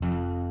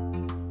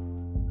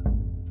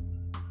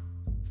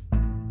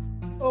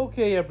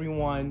Okay,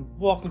 everyone,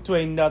 welcome to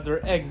another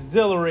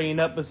exhilarating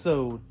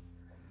episode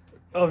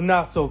of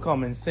Not So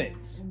Common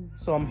Sense.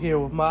 So I'm here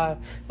with my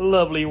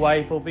lovely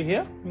wife over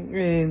here,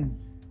 and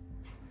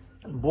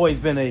boy, it's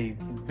been a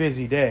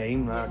busy day.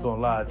 I'm not gonna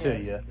lie to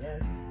you.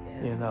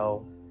 You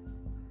know,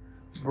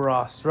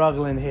 bro,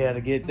 struggling here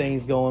to get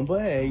things going,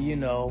 but hey, you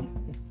know,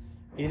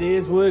 it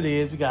is what it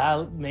is. We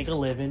gotta make a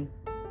living,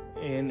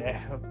 and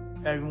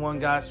everyone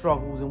got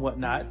struggles and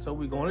whatnot. So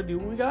we're gonna do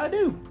what we gotta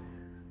do.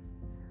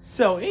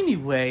 So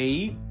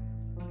anyway,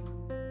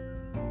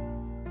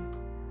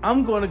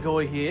 I'm going to go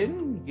ahead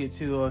and get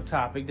to a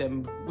topic that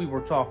we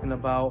were talking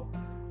about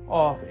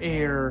off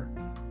air,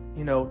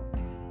 you know,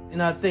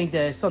 and I think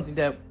that it's something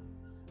that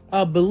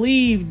I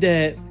believe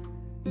that,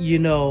 you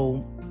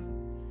know,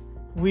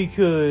 we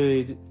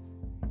could,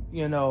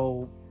 you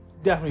know,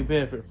 definitely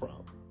benefit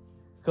from,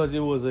 because it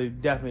was a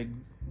definitely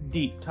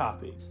deep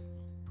topic.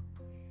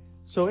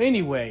 So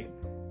anyway,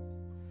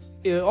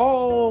 it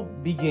all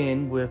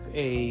began with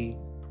a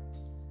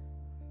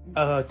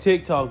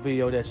TikTok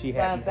video that she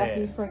had.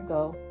 Becky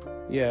Franco.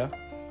 Yeah.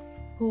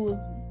 Who's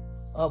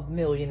a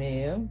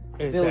millionaire,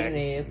 Exactly.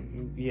 billionaire,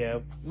 Yeah.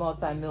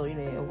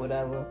 multi-millionaire,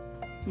 whatever.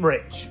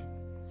 Rich.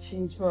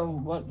 She's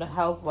from one of the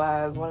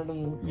Housewives, one of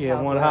them. Yeah,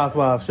 one of the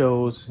Housewives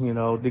shows, you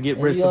know, to get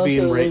rich for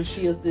being rich.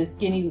 She was the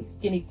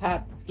skinny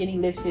pop, skinny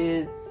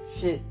licious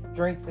shit,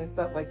 drinks and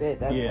stuff like that.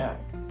 That's Yeah.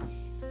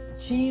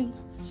 She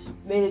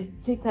made a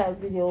TikTok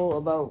video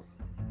about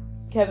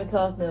Kevin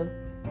Costner.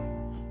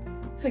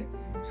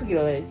 Forget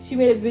all that. She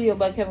made a video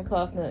about Kevin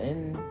Costner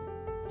and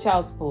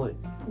child support.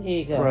 Here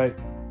you go. Right.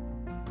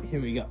 Here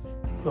we go.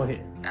 Go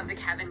ahead. Of the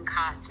Kevin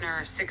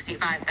Costner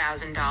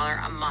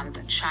 $65,000 a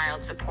month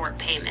child support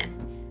payment.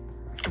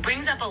 It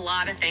brings up a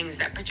lot of things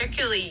that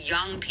particularly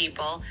young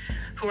people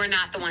who are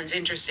not the ones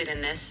interested in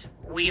this,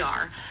 we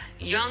are,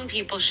 young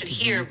people should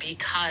hear,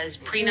 because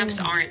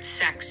prenups aren't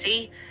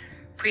sexy,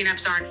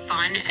 prenups aren't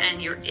fun,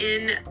 and you're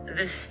in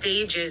the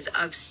stages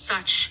of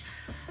such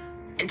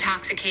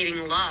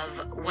intoxicating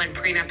love when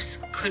prenups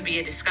could be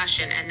a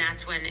discussion, and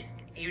that's when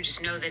you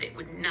just know that it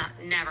would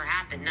never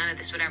happen. None of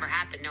this would ever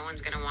happen. No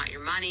one's going to want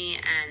your money,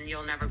 and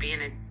you'll never be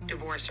in a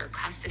divorce or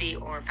custody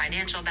or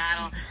financial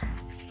battle.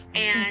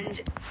 And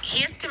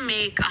he has to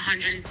make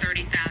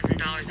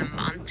 $130,000 a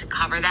month to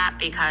cover that,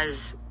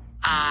 because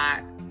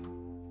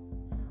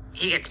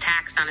he gets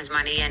taxed on his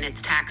money, and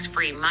it's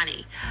tax-free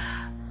money.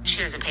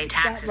 She doesn't pay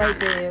taxes That right on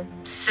that. there.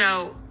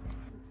 So,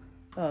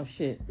 Oh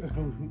shit!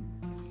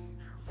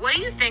 what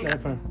do you think?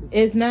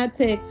 It's not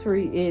tax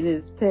free. It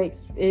is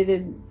tax. It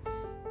is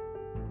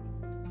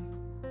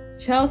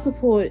child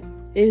support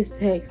is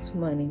tax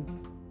money,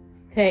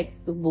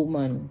 taxable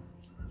money.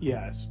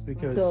 Yes,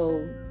 because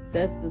So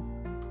that's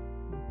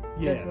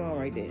wrong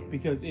right there.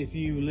 Because if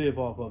you live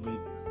off of it,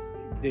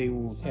 they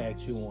will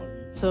tax you on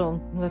it.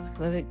 So let's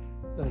let it.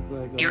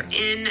 You're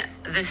in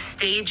the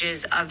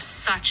stages of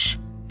such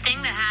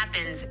thing that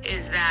happens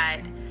is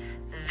that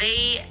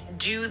they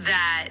do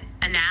that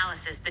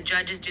analysis, the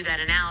judges do that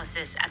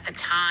analysis at the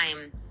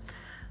time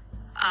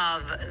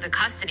of the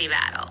custody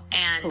battle.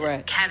 And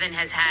Correct. Kevin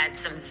has had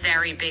some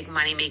very big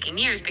money-making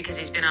years because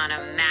he's been on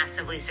a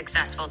massively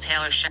successful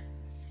Taylor show.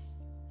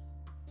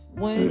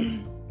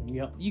 When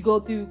Yep. you go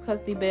through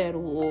custody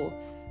battle or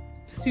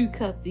pursue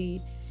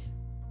custody,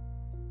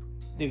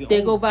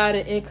 they go by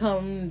the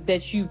income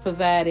that you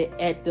provided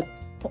at the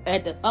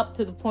up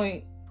to the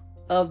point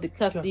of the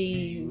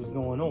custody was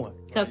going on.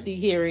 custody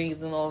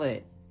hearings and all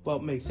that. Well,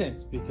 it makes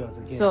sense because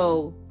again,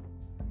 So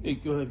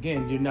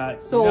again, you're not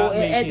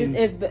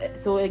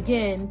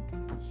again,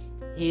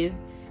 is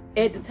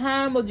at the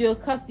time of your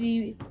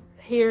custody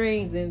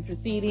hearings and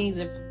proceedings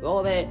and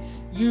all that,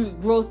 you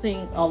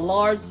grossing a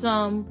large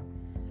sum.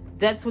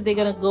 That's what they're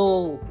gonna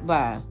go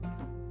by.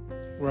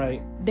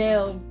 right.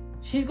 Now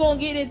she's gonna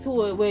get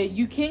into it where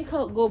you can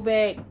go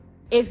back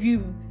if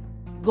you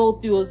go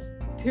through a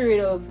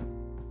period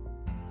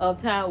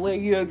of time where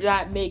you're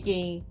not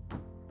making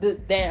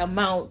that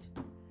amount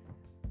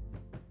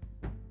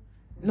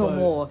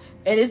more.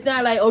 And it's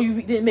not like, oh,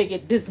 you didn't make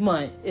it this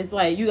month. It's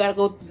like you gotta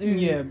go through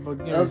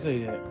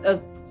a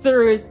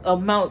serious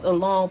amount, a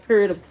long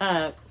period of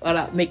time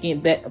without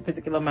making that a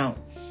particular amount.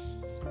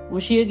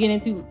 Which she'll get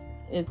into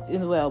it's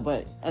as well,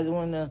 but I just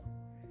want to.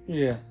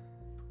 Yeah.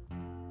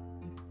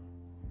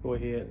 Go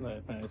ahead, let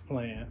it finish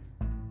playing.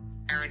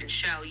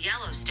 Show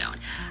Yellowstone.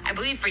 I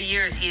believe for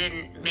years he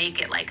didn't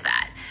make it like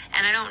that,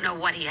 and I don't know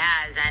what he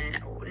has,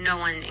 and no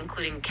one,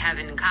 including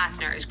Kevin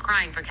Costner, is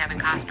crying for Kevin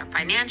Costner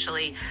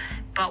financially.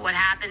 But what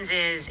happens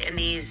is, in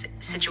these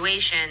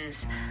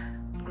situations,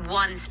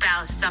 one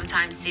spouse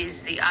sometimes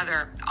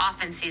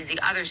often sees the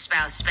other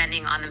spouse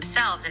spending on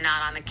themselves and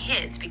not on the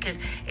kids, because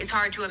it's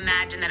hard to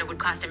imagine that it would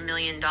cost $1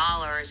 million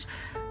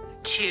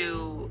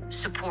to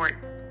support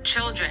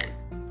children.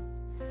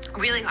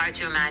 Really hard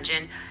to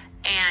imagine.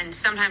 And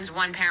sometimes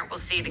one parent will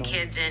see the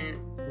kids in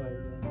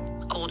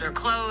older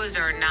clothes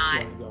or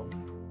not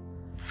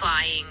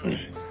flying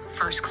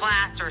first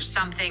class or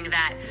something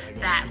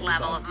that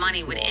level of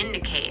money would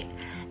indicate.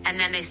 And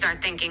then they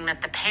start thinking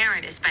that the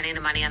parent is spending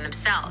the money on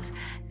themselves.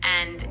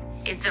 And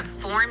it's a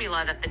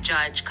formula that the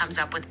judge comes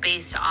up with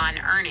based on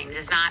earnings.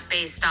 It's not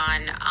based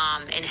on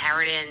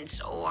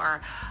inheritance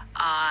or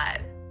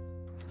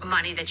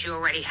money that you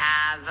already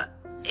have.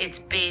 It's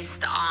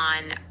based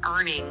on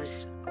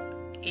earnings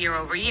year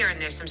over year,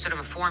 and there's some sort of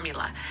a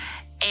formula.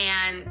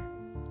 And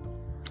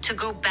to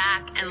go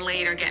back and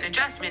later get an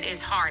adjustment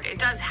is hard. It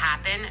does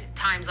happen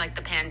times like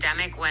the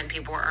pandemic when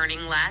people were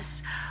earning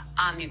less.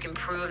 You can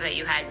prove that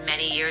you had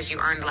many years you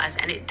earned less,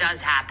 and it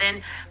does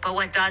happen. But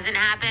what doesn't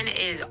happen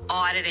is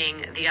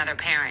auditing the other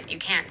parent. You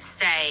can't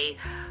say,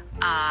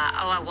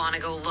 I want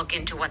to go look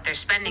into what they're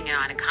spending it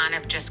on. It kind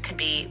of just could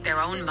be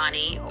their own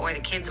money or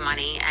the kid's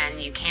money,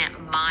 and you can't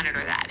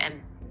monitor that.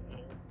 And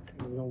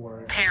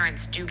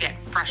parents do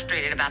get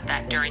frustrated about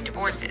that during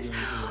divorces.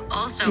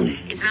 Also,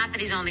 it's not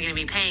that he's only going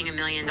to be paying $1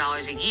 million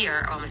a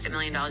year, or almost $1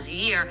 million a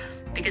year,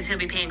 because he'll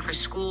be paying for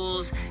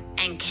schools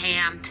and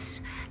camps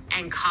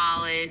and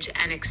college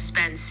and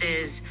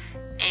expenses.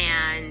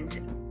 And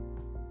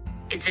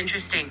it's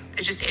interesting.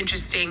 It's just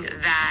interesting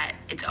that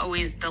it's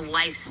always the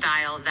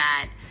lifestyle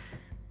that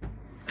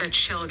the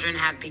children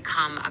have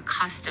become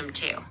accustomed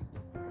to.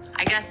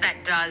 I guess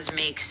that does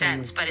make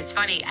sense, but it's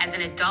funny, as an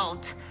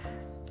adult,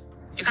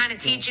 you're kind of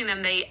teaching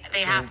them they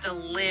have to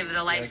live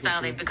the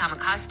lifestyle they've become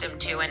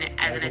accustomed to. And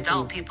as an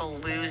adult, people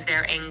lose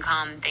their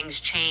income, things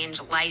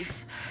change,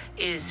 life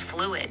is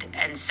fluid,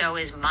 and so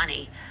is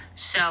money.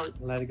 So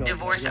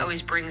divorce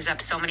always brings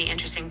up so many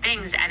interesting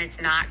things, and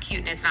it's not cute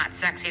and it's not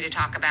sexy to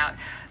talk about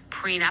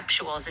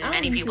prenuptials. And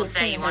many people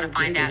say you want to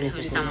find out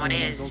who someone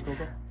is,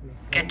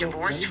 get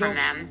divorced from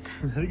them.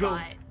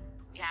 But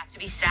you have to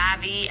be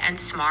savvy and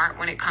smart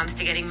when it comes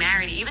to getting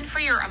married, even for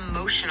your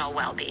emotional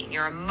well-being,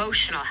 your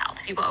emotional health.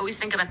 People always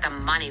think about the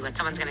money, what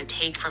someone's going to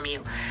take from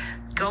you.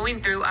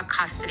 Going through a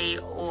custody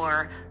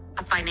or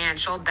a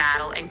financial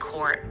battle in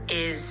court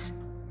is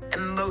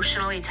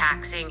emotionally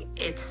taxing.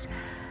 It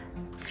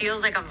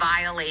feels like a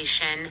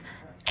violation,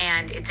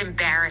 and it's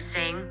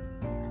embarrassing,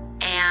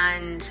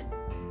 and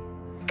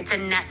it's a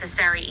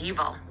necessary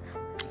evil.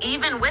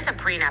 Even with a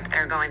prenup,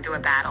 they're going through a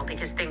battle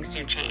because things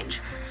do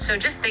change. So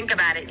just think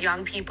about it,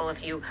 young people.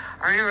 If you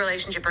are in a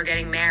relationship or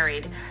getting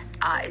married,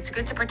 it's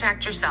good to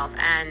protect yourself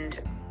and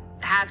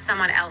have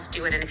someone else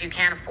do it. And if you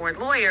can't afford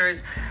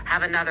lawyers,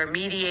 have another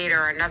mediator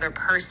or another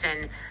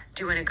person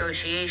do a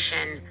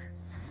negotiation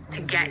to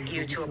get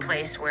you to a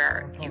place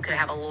where you could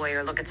have a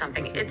lawyer look at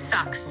something. It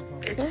sucks.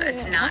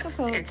 It's nuts.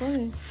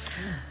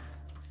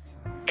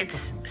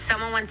 It's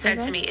someone once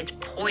said to me, it's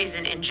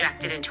poison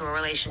injected into a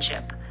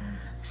relationship.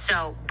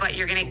 So, but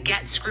you're going to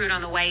get screwed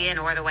on the way in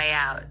or the way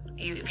out.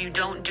 If you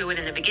don't do it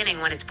in the beginning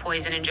when it's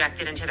poison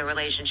injected into the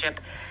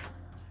relationship,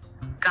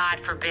 God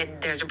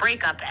forbid there's a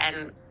breakup,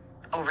 and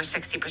over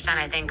 60%,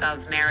 I think,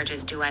 of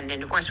marriages do end in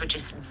divorce, which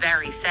is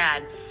very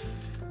sad.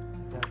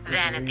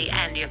 Then at the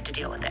end, you have to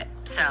deal with it.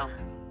 So,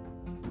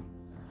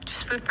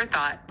 just food for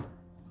thought.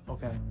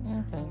 Okay.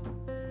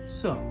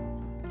 So,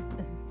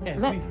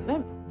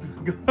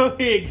 go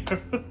ahead, girl.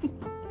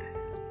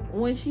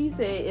 When she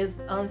said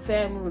it's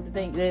unfathomable to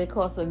think that it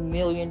costs $1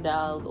 million,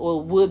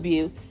 or would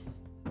be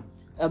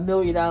 $1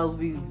 million would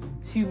be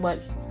too much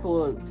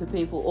to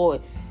pay for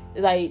oil.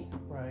 Like,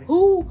 right.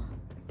 Who?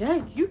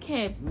 That you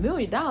can't $1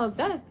 million.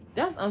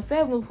 That's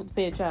unfathomable to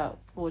pay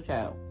for a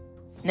child.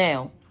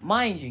 Now,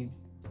 mind you,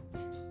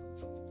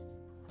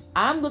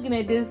 I'm looking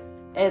at this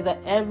as an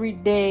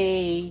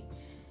everyday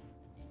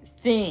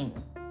thing.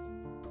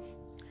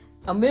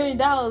 $1 million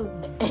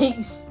ain't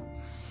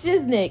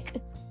shiznick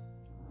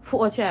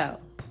for a child.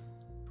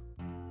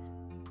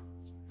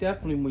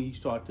 Definitely when you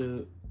start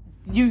to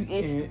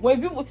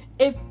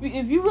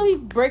if you really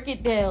break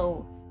it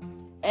down,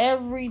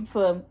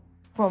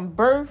 from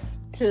birth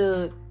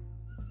to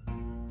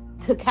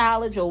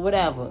college or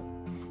whatever,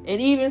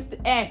 and even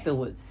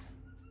afterwards,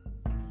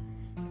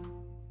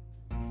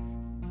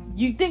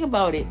 you think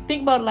about it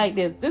like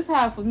this. This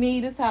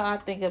is how I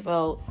think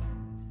about.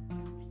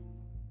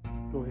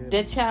 Go ahead.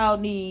 That child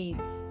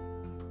needs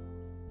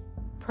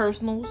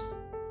personals.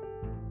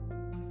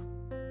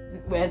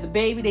 As a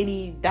baby, they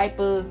need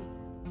diapers,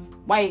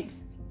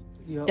 wipes.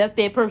 Yep. That's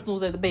their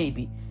personals as a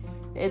baby.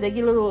 As they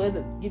get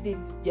get these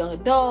young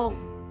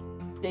adults,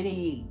 they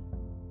need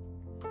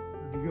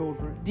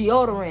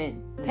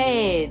deodorant,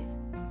 pads,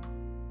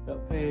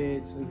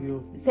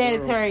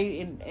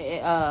 sanitary and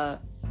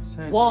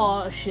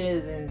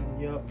washes and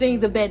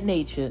things of that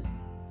nature.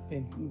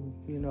 And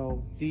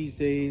these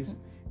days,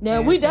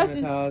 now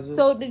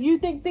so you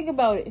think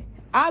about it.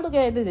 I look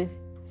at this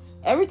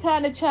every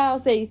time the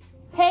child say,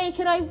 "Hey,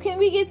 can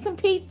we get some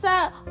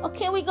pizza? Or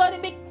can we go to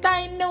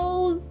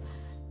McDonald's?"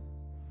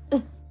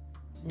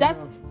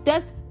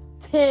 That's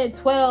 $10,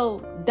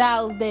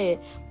 $12 there.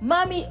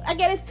 Mommy, I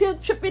got a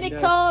field trip and it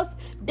costs.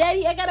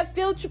 Daddy, I got a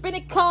field trip and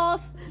it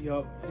costs.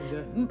 Yup.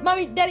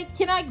 Mommy, Daddy,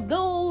 can I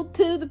go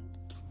to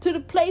the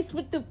place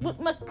with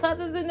my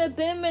cousins and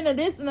them and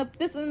this and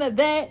this and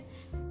that?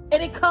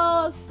 And it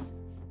costs.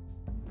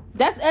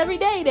 That's every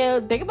day there.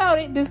 Think about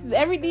it. This is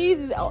every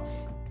day.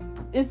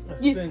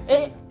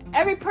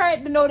 Every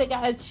parent to know they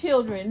got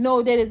children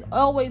know that it's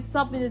always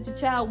something that your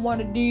child want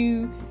to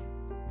do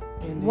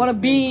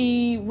want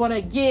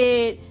to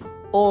get,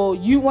 or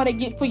you want to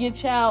get for your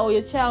child, or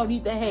your child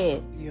need to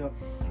have. Yep.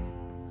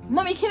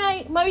 Mommy, can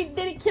I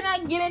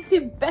get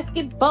into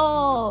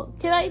basketball?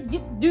 Can I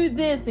do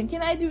this and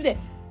can I do that?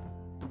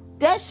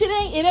 That shit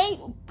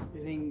ain't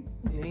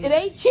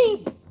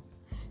cheap.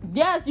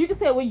 Yes, you can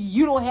say, well,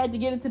 you don't have to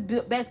get into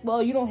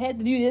basketball. You don't have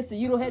to do this, and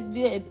you don't have to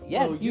do that.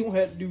 Yes, no, you don't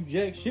have to do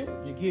jack shit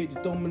with your kid.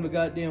 Just throw them in the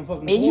goddamn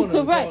fucking and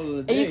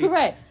corner. And you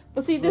correct.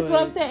 But see, this is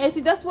what I'm saying. And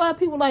see, that's why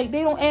people like,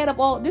 they don't add up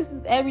all. This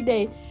is every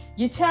day.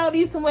 Your child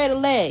needs somewhere to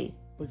lay.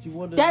 But you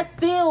wonder. That's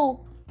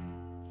still.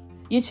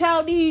 Your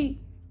child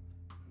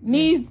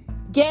needs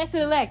gas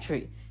and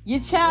electric. Your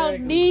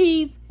child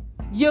needs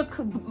your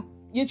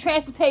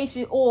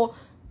transportation or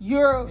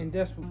your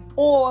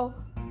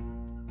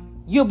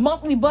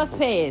monthly bus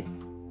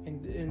pass.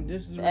 And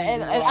this is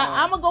and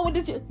I'm gonna go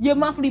with your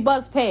monthly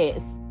bus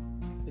pass.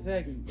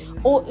 Exactly.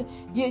 Or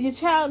your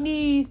child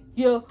needs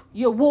your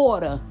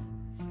water,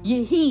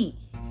 your heat,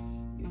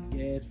 your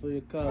gas for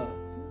your car.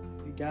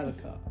 If you got a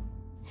car.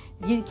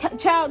 Your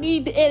child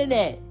needs the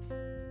internet.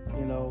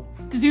 You know,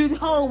 to do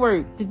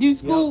homework, to do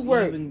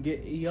schoolwork.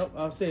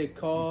 I'll say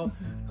car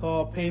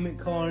payment,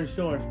 car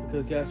insurance,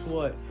 because guess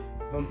what?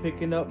 If I'm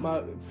picking up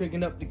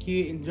the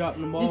kid and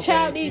dropping them off. The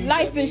child need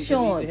life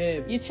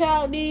insurance. Your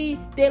child need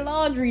their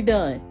laundry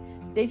done.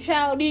 Their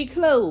child need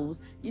clothes.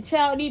 Your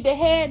child need their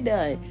hair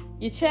done.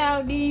 Your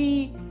child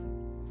need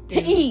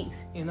to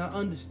eat. And I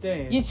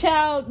understand. Your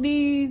child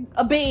needs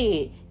a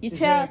bed. Your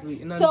child.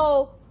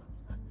 So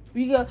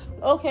we go,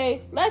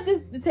 okay, let's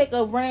just take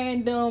a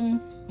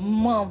random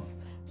month.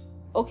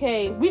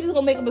 Okay, we just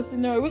gonna make up a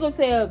scenario. We're gonna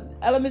say a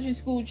elementary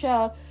school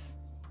child.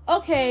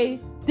 Okay,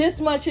 this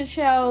much your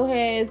child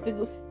has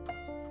to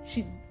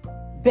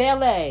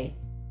ballet.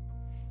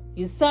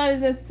 Your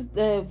son is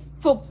in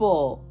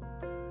football.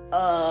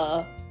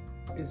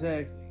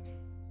 Exactly.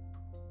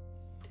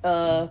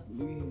 Your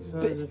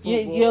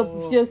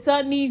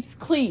son needs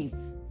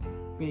cleats.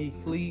 He needs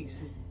cleats.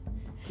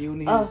 He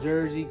needs a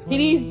jersey. He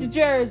needs the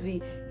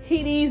jersey.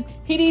 He needs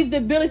the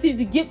ability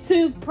to get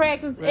to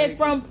practice and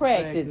from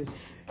practice.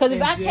 Because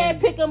if I can't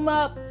pick him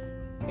up,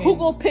 who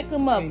gonna pick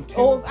him up?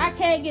 Or if I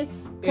can't get...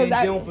 And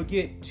don't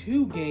forget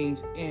 2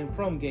 games and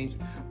from games,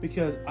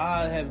 because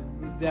I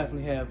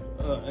definitely have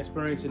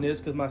experience in this,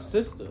 because my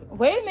sister...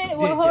 Wait a minute.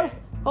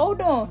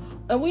 Hold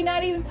on. And we're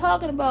not even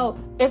talking about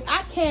if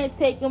I can't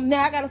take them.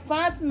 Now I got to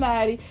find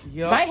somebody.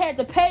 Yep. Might have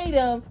to pay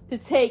them to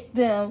take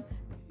them.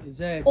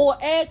 Exactly. Or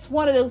ask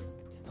one of the...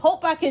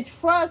 Hope I can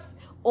trust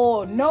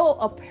or know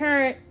a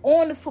parent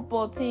on the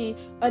football team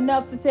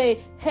enough to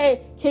say,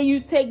 hey, can you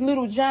take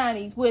little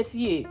Johnny with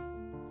you?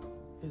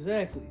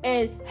 Exactly.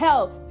 And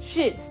hell,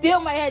 shit,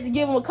 still might have to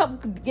give him a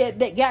couple get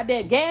that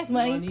goddamn gas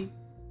money.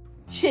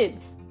 Shit,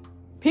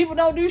 people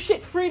don't do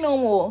shit free no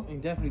more. They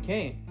definitely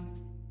can't.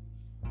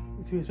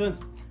 It's too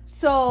expensive.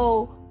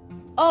 So,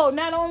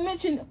 not only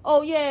mention,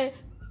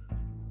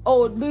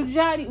 little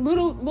Johnny,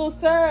 little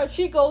Sarah,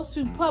 she goes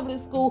to public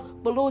school,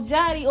 but little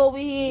Johnny over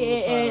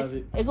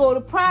here and go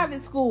to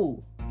private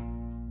school.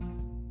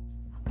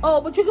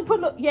 Oh, but you can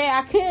put,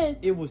 I can.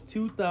 It was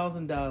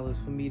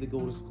 $2,000 for me to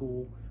go to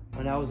school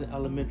when I was in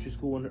elementary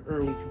school in the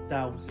early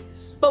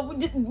 2000s. But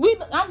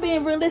I'm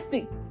being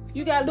realistic.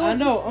 You got to. I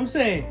know. I'm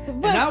saying,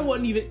 and I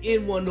wasn't even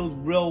in one of those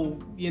real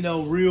good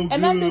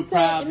private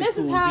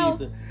schools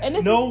either.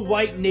 No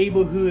white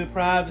neighborhood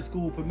private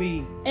school for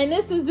me. And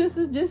this is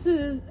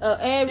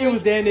average. It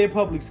was down there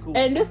public school.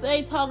 And this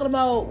ain't talking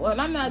about. Well,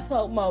 I'm not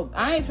talking about.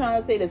 I ain't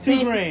trying to say the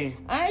fancy. $2,000.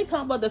 I ain't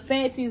talking about the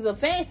fancies or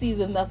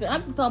nothing.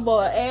 I'm just talking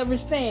about an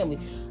average family.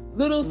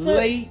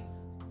 Late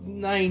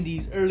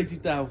 90s, early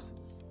 2000s.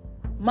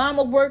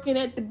 Mama working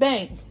at the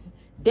bank.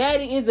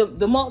 Daddy is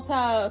the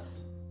multi.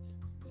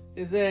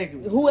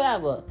 Exactly.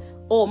 Whoever.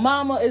 Or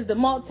mama is the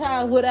multi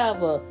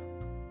whatever.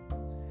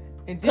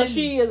 Because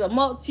she's a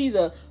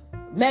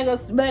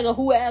mega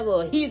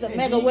whoever. He's a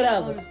mega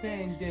whatever. I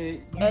understand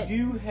that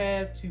you do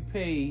have to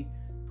pay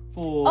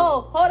for...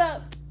 Oh, hold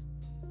up.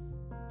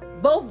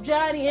 Both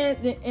Johnny and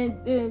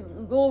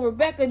little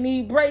Rebecca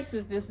need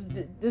braces this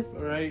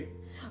right.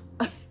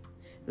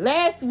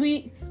 Last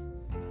week,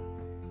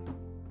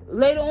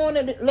 later on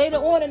in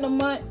the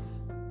month,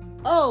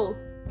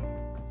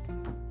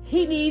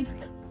 he needs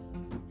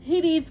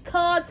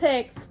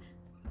contacts.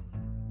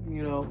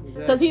 You know,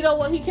 because he don't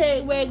want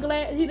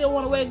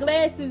to wear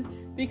glasses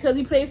because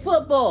he played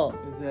football.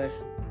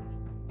 Exactly.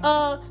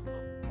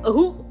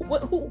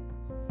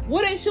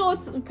 What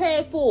insurance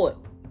paying for it?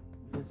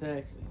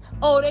 Exactly.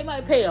 Oh, they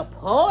might pay a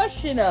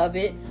portion of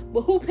it,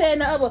 but who paying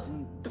the other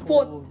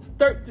 $300,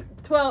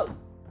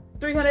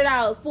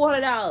 $400,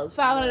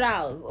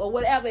 $500, or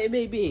whatever it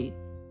may be?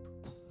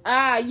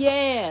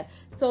 Yeah.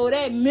 So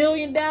that $1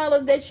 million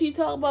that she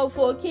talking about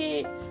for a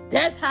kid,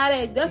 that's how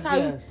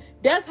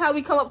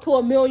we come up to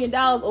 $1 million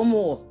or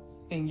more.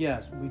 And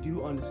yes, we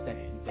do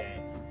understand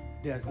that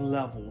there's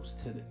levels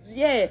to this.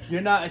 Yeah.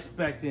 You're not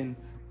expecting,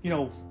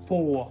 $4,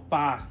 $5,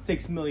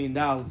 $6 million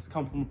to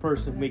come from a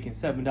person making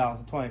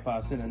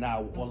 $7.25 an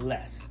hour or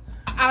less.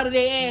 out of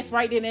their ass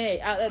right then and there.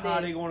 How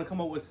are they going to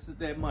come up with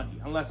that money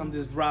unless I'm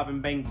just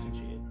robbing banks and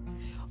shit?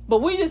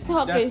 But we just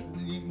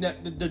talking.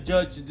 The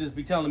judge should just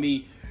be telling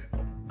me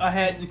I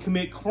had to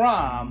commit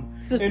crime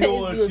in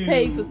order to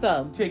pay for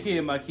something, take care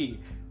of my kid.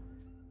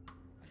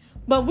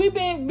 But we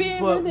being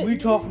But we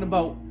talking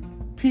about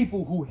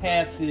people who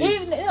have this.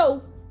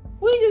 Even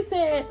we just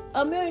said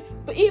 $1 million,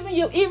 but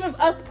even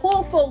us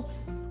poor folks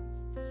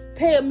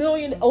pay $1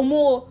 million or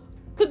more.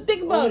 Cause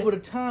think about it. Over the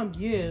time,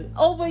 yeah.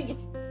 For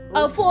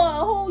a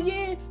whole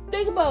year,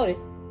 think about it.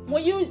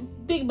 When you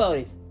think about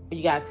it,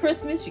 you got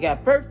Christmas, you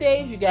got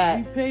birthdays, you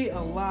pay a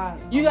lot.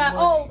 You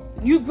got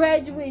you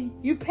graduated,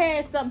 you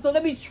passed something, so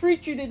let me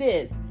treat you to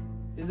this.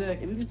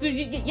 Exactly. So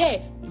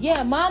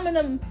mom and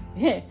them.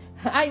 Yeah,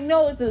 I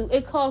know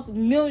it costs over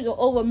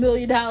 $1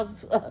 million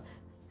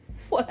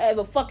for have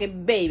a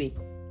fucking baby,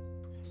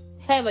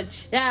 have a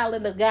child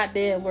in the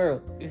goddamn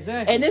world.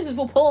 Exactly. And this is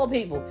for poor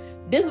people.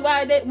 This is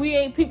why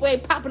people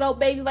ain't popping out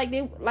babies like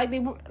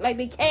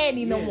they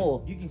candy no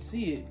more. You can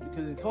see it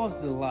because it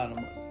costs a lot of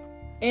money.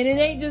 And it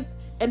ain't just.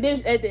 And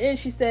then at the end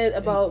she said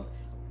about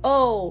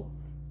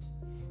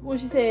what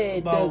she said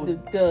about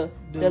the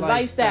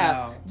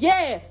lifestyle.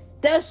 Yeah,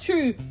 that's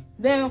true.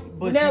 Now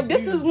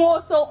this is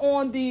more so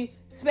on the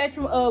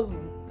spectrum of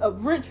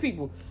rich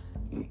people.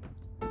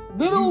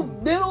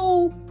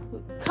 Little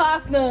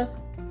Costner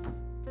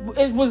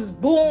was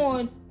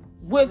born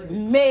with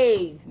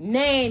maids,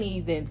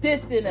 nannies, and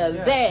this and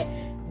that,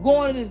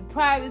 going to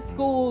private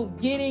schools,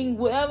 getting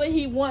whatever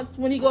he wants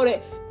when he go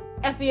to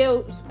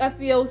FEO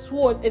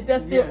Schwartz, if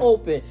that's still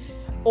open,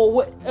 or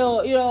what,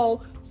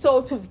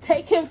 So to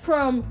take him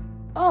from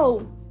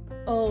now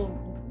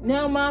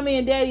mommy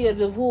and daddy are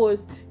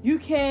divorced, you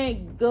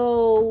can't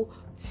go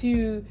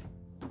to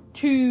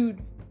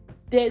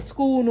that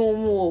school no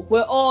more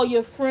where all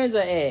your friends are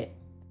at.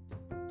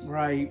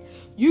 Right.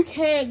 You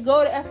can't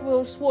go to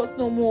FEO Schwartz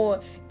no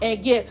more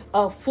and get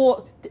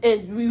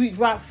we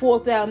dropped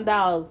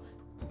 $4,000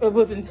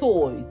 within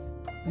toys.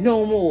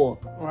 No more.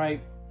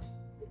 Right.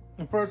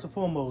 And first and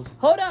foremost,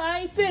 hold on, I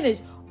ain't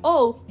finished.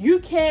 You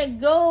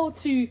can't go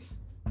to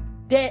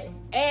that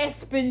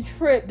Aspen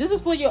trip. This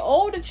is for your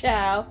older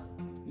child.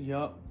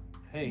 Yup.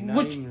 Hey,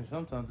 even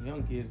sometimes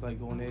young kids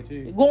like going there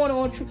too. Going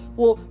on trip.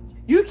 Well,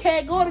 you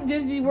can't go to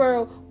Disney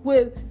World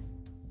with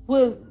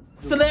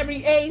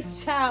Celebrity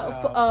Ace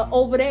child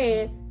over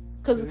there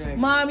because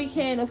mommy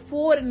can't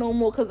afford it no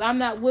more because I'm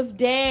not with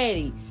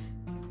daddy.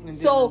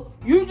 So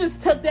you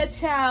just took that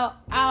child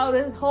out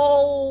of this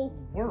whole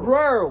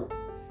world.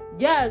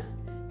 Yes,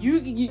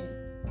 you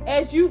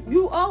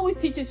always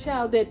teach a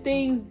child that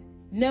things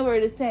never are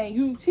the same.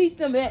 You teach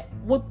them that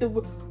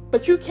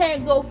but you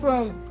can't go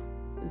from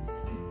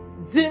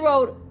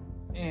 0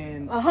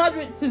 and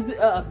 100 to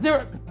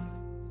 0.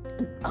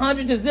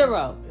 100 to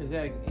 0.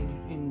 Exactly.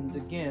 And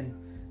again,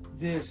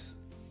 this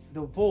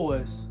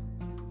divorce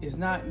is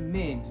not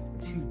meant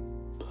to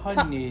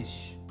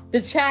punish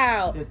the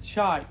child.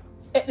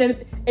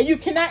 And you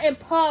cannot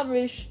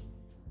impoverish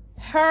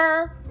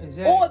her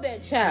or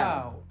that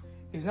child.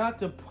 It's not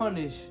to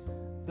punish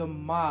the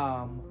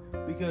mom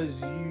because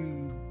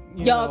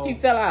y'all two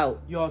fell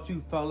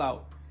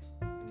out.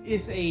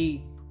 It's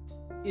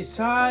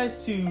tries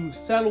to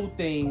settle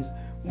things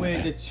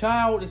when the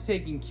child is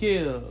taken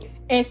care of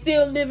and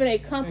still living a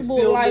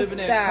comfortable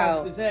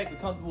lifestyle.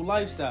 Comfortable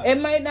lifestyle. It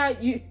might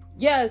not. You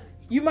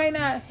might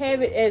not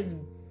have it as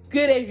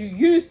good as you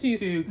used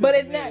to, but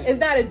it's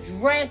not a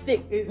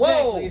drastic. Exactly.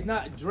 Whoa. It's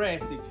not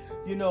drastic.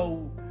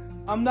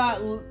 I'm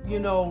not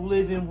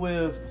living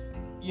with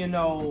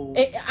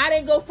I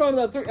didn't go from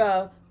a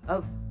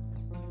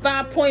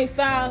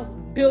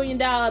 $5.5 billion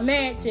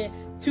mansion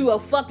to a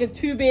fucking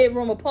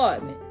 2-bedroom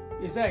apartment.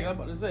 Exactly. I'm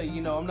about to say,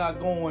 I'm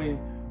not going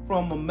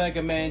from a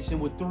mega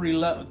mansion with three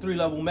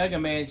level mega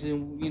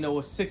mansion,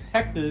 with 6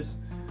 hectares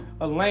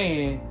of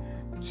land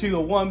to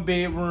a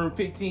 1-bedroom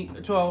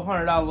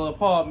 $1,200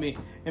 apartment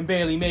and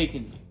barely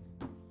making it.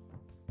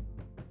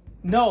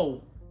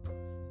 No.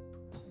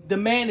 The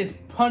man is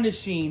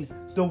punishing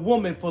the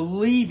woman for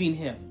leaving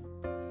him.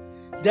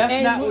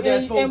 That's not what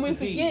that's supposed to be. And we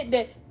forget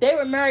that they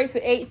were married for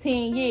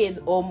 18 years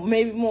or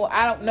maybe more.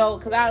 I don't know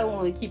because I don't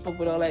really keep up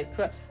with all that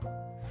crap.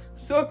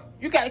 So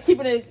you got to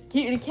keep it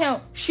in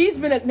account. She has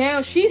been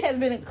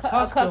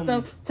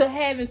accustomed to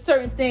having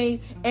certain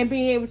things and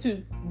being able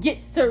to get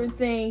certain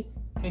things.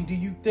 And do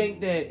you think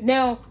that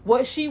now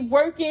was she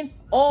working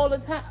all the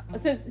time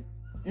since?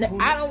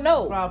 I don't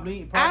know.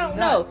 Probably I don't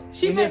not. know.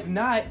 If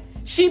not.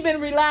 She been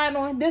relying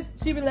on this.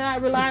 She been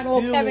relying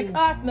on Kevin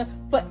Costner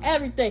for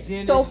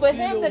everything. So for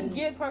him to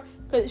give her,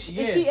 because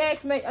she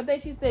asked me, I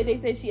think they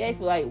said she asked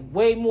for like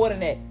way more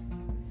than that.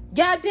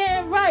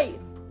 Goddamn right.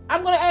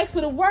 I'm gonna ask for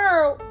the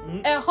world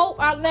and hope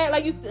I land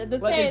like you said.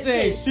 Like they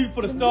said, shoot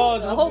for the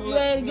stars. And hope you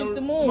land against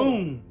the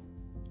moon.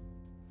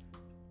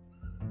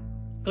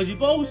 Because you're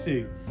supposed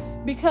to.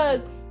 Because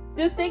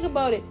just think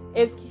about it.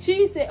 If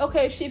she said,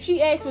 if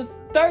she asked for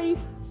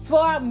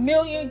 $34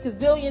 million to $1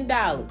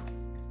 zillion.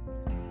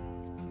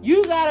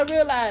 You gotta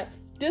realize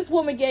this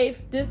woman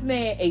gave this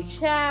man a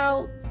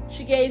child.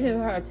 She gave him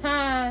her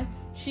time.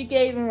 She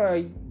gave him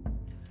her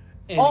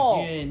and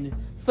all. Again,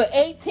 for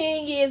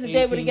 18 years that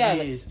they were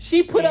together.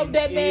 She put up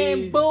that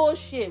man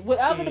bullshit,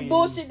 whatever the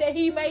bullshit that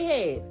he may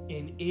have.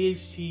 And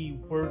is she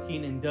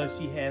working, and does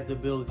she have the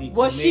ability to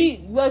was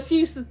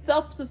she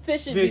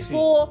self-sufficient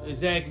before?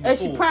 Exactly. And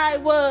she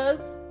probably was.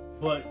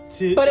 But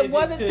it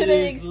wasn't to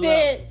the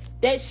extent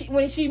that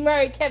when she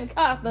married Kevin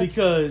Costner.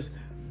 Because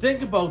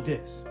think about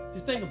this.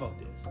 Just think about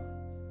this.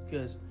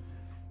 Because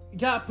you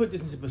gotta put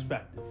this into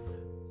perspective.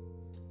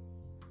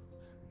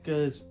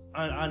 Because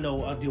I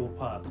know I deal with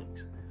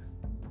politics.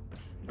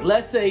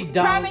 Let's say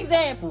prime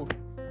example,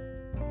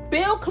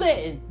 Bill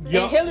Clinton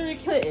and Hillary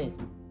Clinton.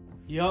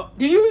 Yup.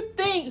 Do you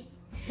think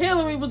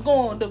Hillary was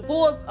going to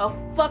divorce a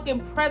fucking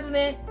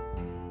president?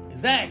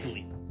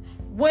 Exactly.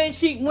 Once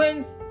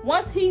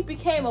he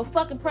became a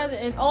fucking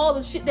president and all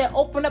the shit that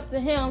opened up to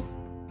him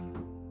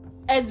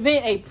as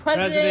being a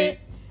president.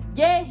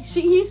 Yeah,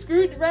 he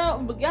screwed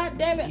around, but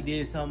goddamn it, he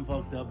did something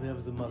fucked up. That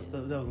was a fucked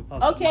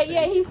up. Okay,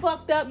 yeah, he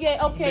fucked up.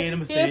 Yeah, okay, he made a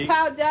mistake. He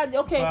apologized.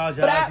 Okay,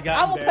 but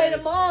I'm gonna play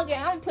the long game.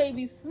 I'm gonna play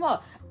be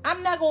smart.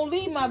 I'm not gonna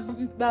leave my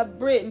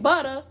bread and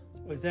butter.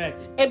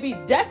 Exactly. And be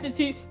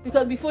destitute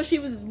because before she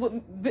was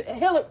with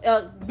Bill,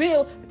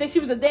 I think she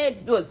was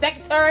a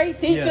secretary,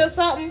 teacher, or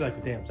something.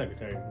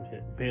 Secretary,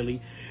 barely,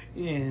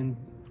 and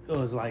it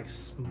was like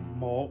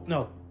small.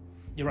 No.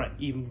 You're right,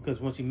 even because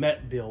when she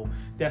met Bill,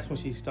 that's when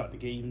she started to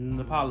get even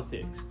into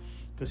politics.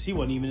 Because she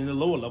wasn't even in the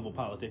lower level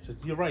politics.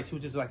 You're right, she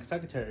was just like a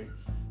secretary.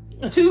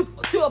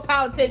 to a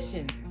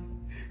politician.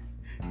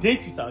 Then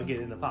she started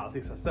getting into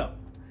politics herself.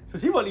 So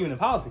she wasn't even in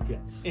politics yet.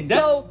 And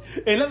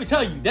and let me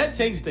tell you, that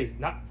changed things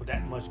not for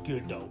that much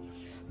good though.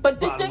 But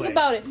think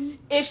about it.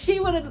 If she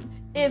would have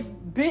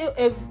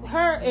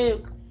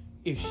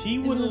if she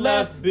would have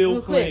left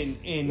Bill Clinton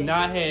and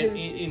not had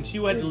and she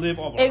would have to live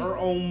off of her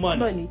own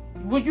money.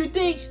 Would you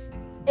think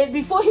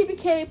before he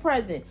became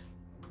president,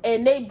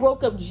 and they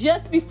broke up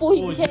just before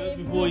he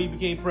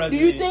became president? Do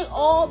you think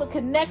all the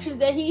connections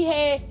that he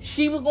had,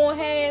 she was gonna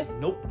have?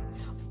 Nope.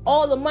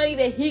 All the money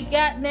that he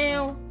got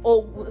now,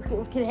 or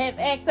can have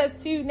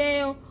access to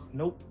now?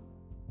 Nope.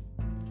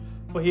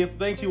 But here's the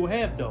thing she would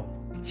have though.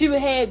 She would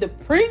have the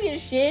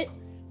previous shit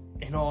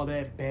and all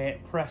that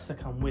bad press to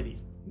come with it.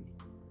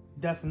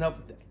 That's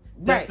another thing.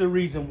 That's the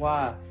reason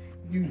why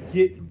you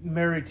get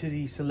married to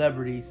these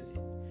celebrities.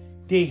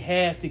 They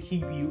have to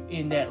keep you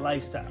in that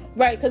lifestyle.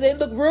 Right, because they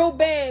look real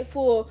bad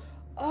for,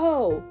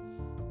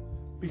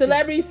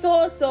 celebrity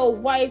so-and-so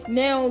wife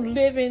now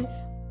living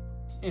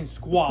in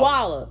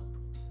squalor.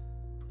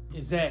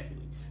 Exactly.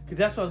 Because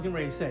that's what I was getting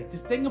ready to say.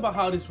 Just think about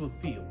how this would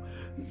feel.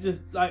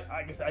 Just like,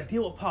 I guess I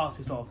deal with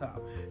politics all the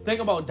time.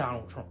 Think about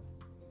Donald Trump.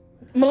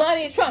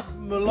 Melania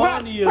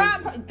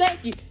Trump.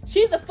 Thank you.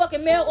 She's a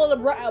fucking mail order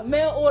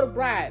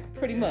bride,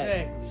 pretty much.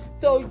 Exactly.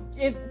 So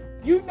if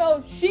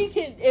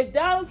if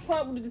Donald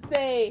Trump were to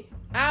say,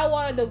 I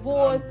want a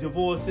divorce,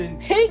 divorcing,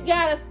 he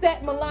gotta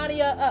set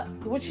Melania up,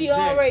 which he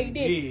already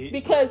did.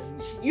 Because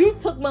you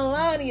took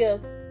Melania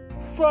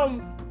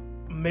from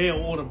mail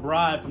order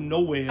bride from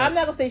nowhere. I'm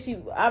not gonna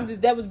say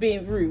that was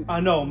being rude. I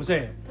know, I'm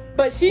saying.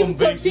 But she's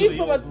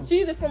from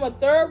a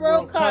third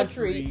world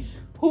country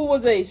who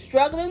was a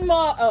struggling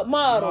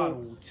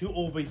model to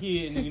over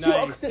here in the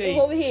United States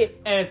over here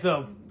as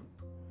a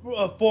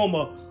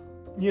former,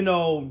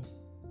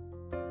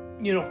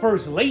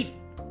 first lady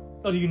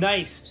of the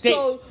United States.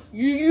 So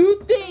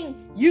you think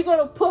you're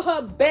gonna put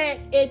her back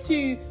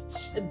into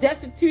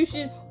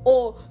destitution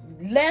or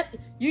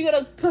you're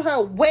gonna put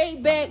her way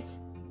back?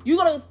 You're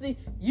gonna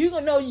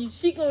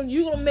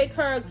make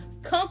her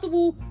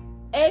comfortable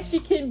as she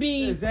can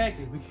be.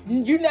 Exactly.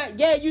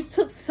 You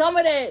took some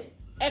of that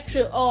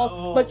extra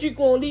off, but you're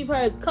gonna leave her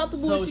as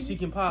comfortable as she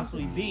can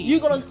possibly be.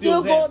 You're gonna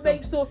still go and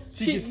make sure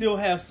she can still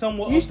have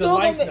somewhat of the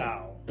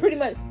lifestyle. Pretty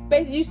much,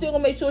 basically, you still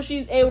gonna make sure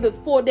she's able to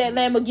afford that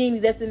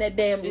Lamborghini that's in that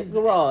damn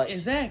garage.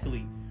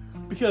 Exactly,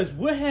 because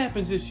what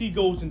happens if she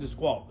goes into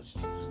squalor?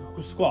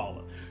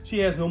 She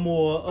has no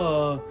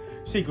more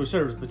Secret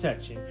Service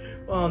protection.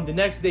 The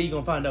next day you're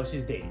gonna find out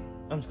she's dead.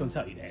 I'm just gonna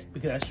tell you that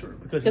because that's true.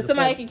 Because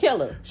somebody can kill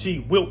her. She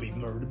will be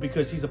murdered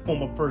because she's a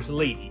former first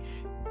lady.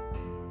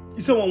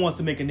 Someone wants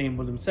to make a name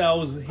for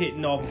themselves,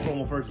 hitting off a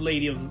former first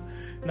lady of the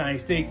United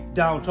States.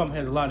 Donald Trump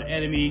has a lot of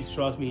enemies.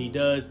 Trust me, he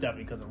does.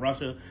 Definitely because of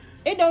Russia.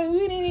 We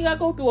didn't even gotta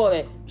go through all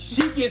that.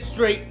 She gets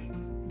straight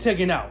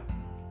taken out.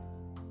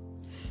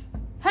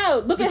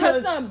 Hell, look at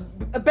her son,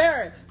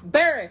 Barron.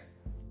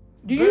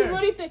 Do you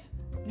really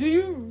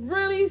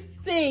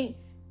think?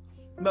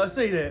 About to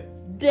say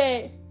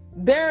that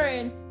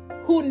Barron,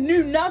 who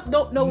knew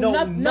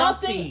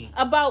nothing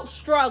about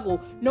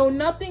struggle, know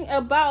nothing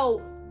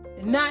about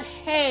not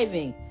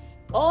having.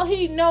 All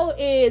he know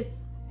is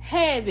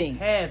having.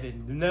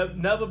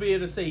 Never be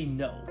able to say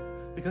no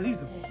because he's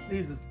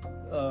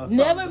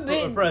never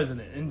been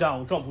president, and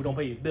Donald Trump who don't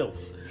pay his bills.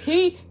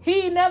 He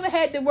never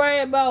had to worry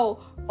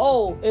about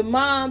if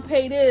mom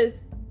pay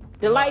this,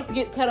 the lights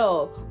get cut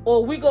off,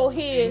 or we go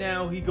here. And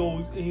now he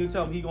goes, and he'll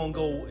tell me he gonna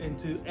go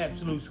into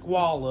absolute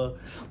squalor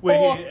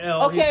where his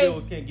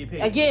bills can't get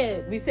paid.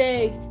 Again, we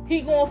say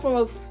he going from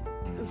a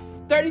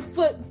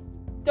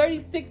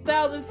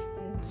 36,000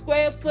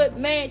 square foot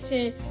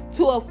mansion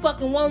to a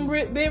fucking one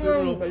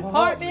bedroom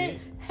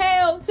apartment.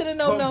 Hell to the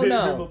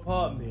no.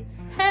 Apartment.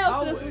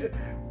 Hell to the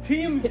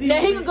TMZ.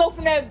 Now he can go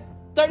from that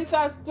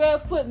 35 square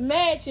foot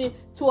mansion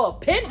to a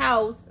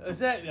penthouse.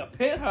 Exactly, a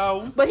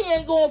penthouse. But he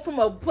ain't going from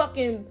a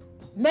fucking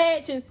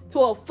mansion to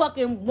a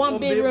fucking one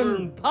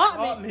bedroom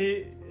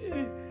apartment.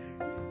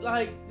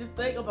 Like, just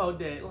think about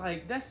that.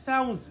 Like, that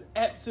sounds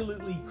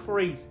absolutely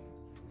crazy.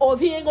 Or if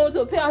he ain't going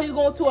to a penthouse, he's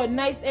going to a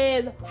nice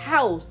ass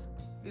house.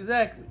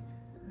 Exactly.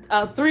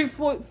 A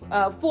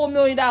 $4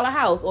 million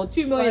house or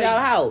 $2 million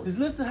house. Just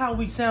listen to how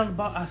we sound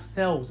about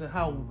ourselves and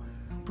how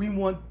we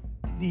want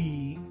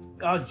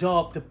our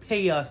job to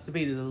pay us to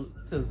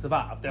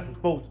survive. That's what's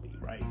supposed to be,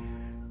 right?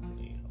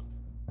 You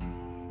know,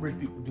 rich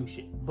people do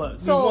shit,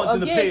 but we want them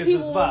to pay us to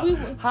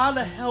survive. How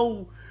the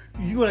hell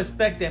you gonna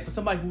expect that for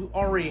somebody who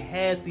already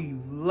had the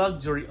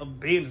luxury of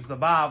being able to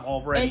survive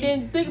already? And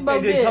then think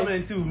about this. Coming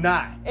into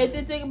nine. And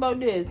then think about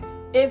this: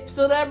 if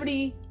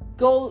celebrity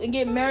go and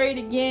get married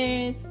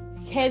again,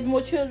 has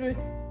more children,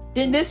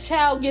 then this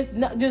child gets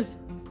just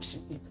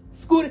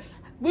scooted.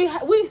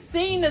 We've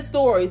seen the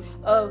stories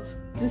of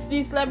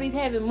these celebrities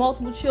having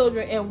multiple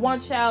children and one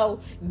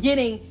child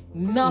getting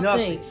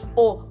nothing.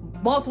 Or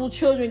multiple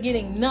children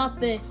getting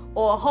nothing,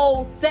 or a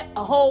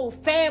whole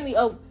family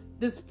of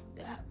this,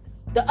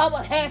 the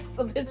other half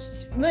of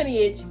his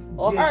lineage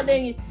or her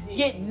lineage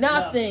get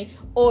nothing,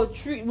 or get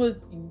treated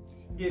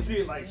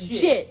like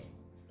shit.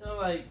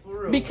 Like,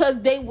 for real.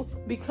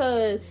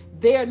 Because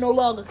they're no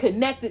longer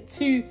connected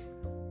to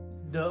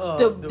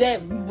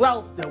that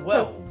wealth. The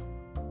wealth.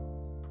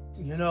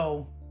 You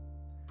know.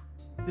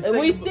 And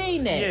we've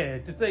seen that. Yeah,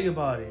 to think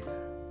about it.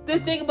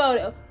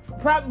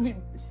 Probably,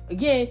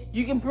 again,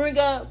 you can bring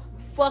up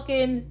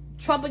fucking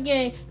Trump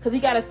again, because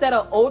he got a set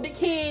of older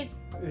kids.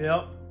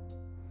 Yep.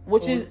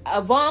 Which is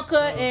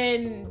Ivanka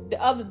and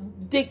the other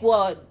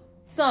dickwad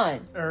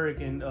son.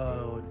 Eric and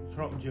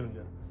Trump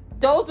Jr.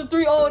 Those are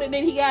three old, and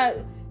then he got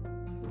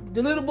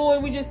the little boy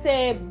we just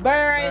said,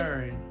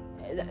 Barron.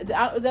 Is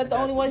that the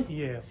only one?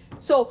 Yeah.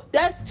 So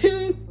that's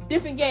two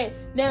different games.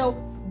 Now,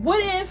 what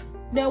if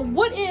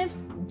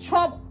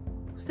Trump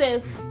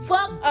said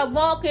fuck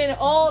Ivanka and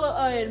all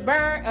and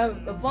Ivanka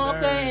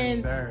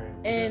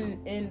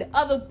and the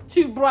other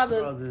two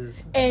brothers.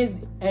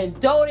 and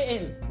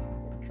Doty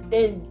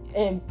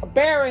and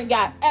Barron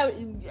got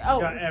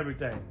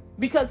everything.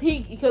 Because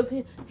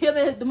him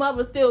and the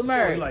mother still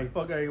married. Like,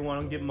 fuck everyone,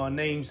 I'm getting my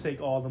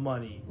namesake all the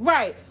money.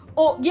 Right.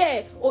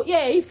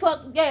 He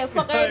fuck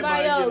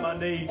everybody else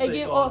and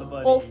give all the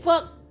money.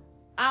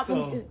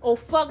 Or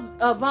fuck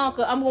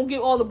Ivanka, I'm gonna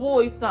give all the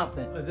boys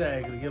something.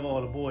 Exactly, give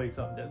all the boys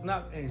something. That's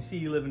not, and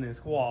she living in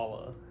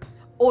squalor.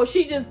 Or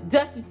she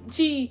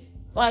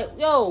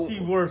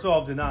worse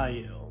off than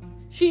I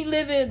am. She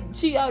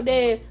out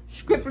there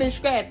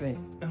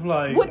scrapping.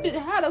 Like,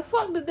 how the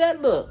fuck did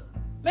that look?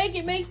 Make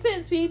it make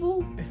sense,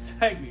 people.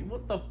 Exactly.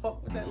 What the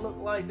fuck would that look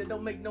like? That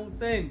don't make no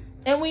sense.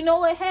 And we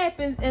know it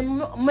happens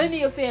in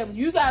many of families.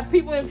 You got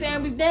people in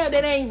families now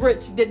that ain't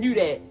rich that do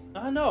that.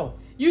 I know.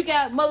 You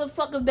got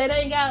motherfuckers that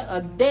ain't got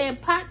a damn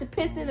pot to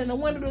piss in and a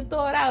window to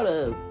throw it out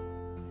of.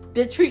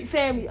 That treat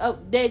family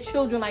of their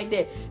children like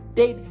that.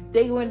 They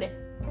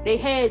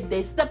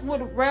slept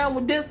around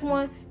with this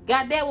one,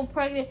 got that one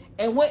pregnant,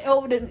 and went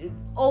over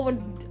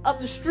up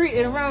the street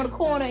and around the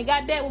corner and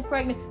got that one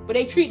pregnant, but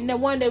they treating that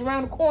one that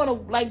around the corner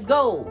like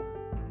gold.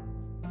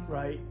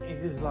 Right?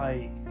 It's just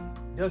like,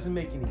 doesn't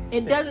make any sense.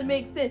 It doesn't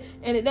make sense,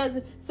 and it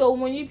doesn't. So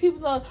when you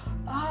people are,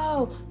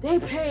 they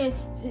paying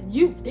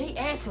they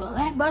ask for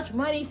that much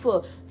money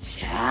for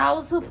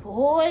child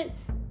support.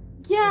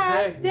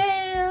 God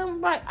damn!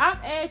 Like, I'm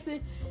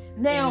asking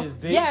now.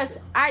 Yes,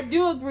 I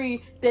do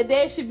agree that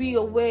there should be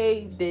a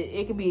way that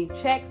it can be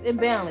checks and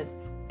balance.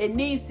 It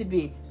needs to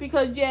be,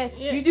 because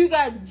you do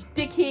got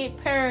dickhead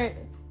parent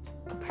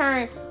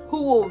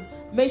who will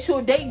make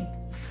sure they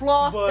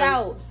flossed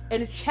out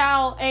and the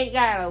child ain't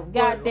got a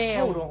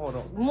goddamn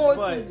morsel.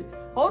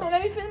 Hold on,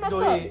 let me finish my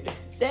thought.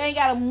 They ain't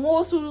got a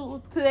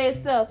morsel to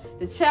themselves.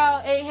 The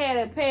child ain't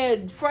had a pair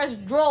of fresh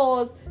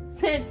drawers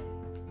since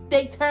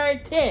they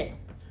turned 10.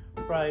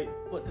 Right,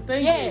 but the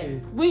thing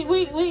is, we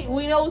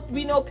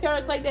know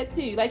parents like that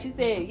too. Like she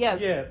said, yes.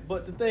 Yeah,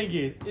 but the thing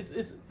is,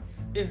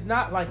 it's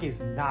not like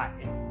it's not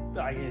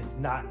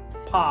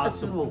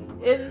possible.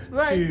 It is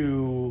right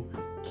to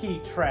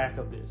keep track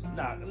of this.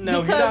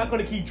 No, you're not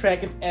going to keep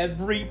track of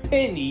every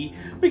penny,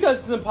 because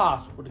it's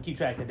impossible to keep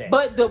track of that.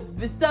 But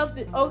the stuff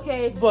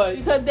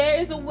because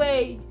there is a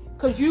way,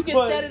 because you can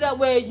set it up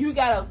where you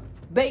got a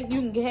bank,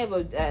 you can have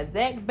a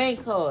exact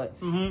bank card,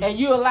 and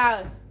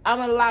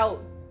I'm allowed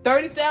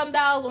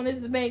 $30,000 on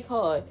this bank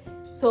card.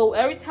 So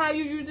every time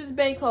you use this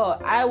bank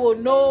card, I will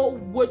know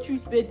what you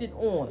spent it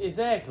on.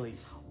 Exactly.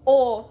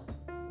 Or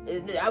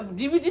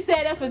we just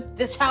say that's for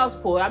the child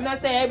support. I'm not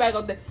saying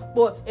everybody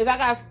but if I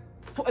got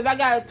if I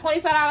got a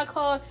 $25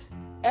 card,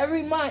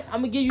 every month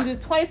I'm gonna give you this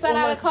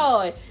 $25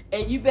 card,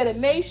 and you better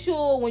make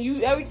sure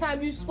every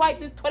time you swipe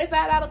this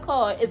 $25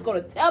 card, it's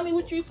gonna tell me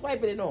what you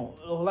swiping it on.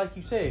 Like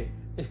you said,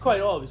 it's quite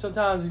obvious.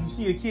 Sometimes you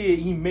see a kid,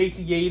 he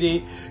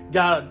emaciated,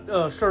 got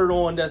a shirt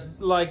on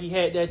that like he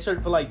had that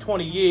shirt for like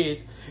 20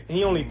 years, and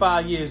he only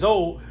 5 years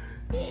old.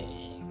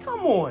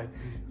 Come on,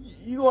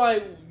 you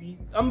like,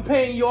 I'm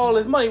paying you all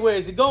this money. Where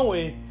is it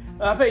going?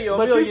 I pay you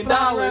 $1 million.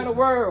 Around the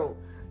world.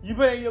 You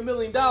paying you $1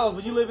 million,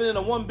 but you living in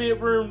a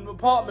 1-bedroom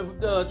apartment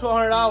with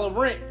 $1,200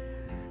 rent,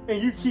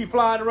 and you keep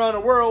flying around the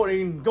world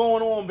and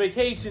going on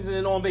vacations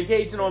and on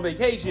vacation,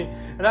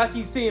 and I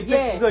keep seeing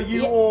pictures of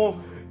you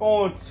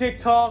on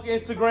TikTok,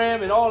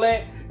 Instagram, and all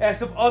that at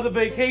some other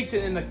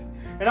vacation,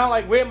 and I'm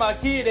like, where my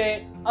kid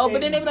at? Oh,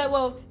 but then they be like,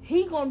 well,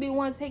 he gonna be the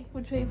one to take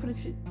for the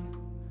shit.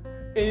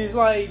 And it's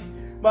like,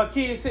 my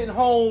kid sitting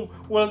home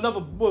with a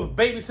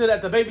babysitter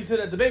at the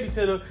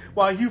babysitter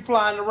while you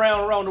flying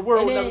around the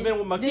world. Never been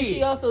with my kid.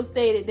 She also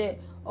stated that,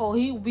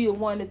 he would be the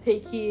one to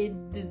take care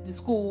of the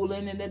school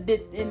and the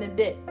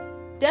debt.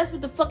 That's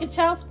what the fucking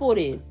child support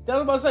is. That's what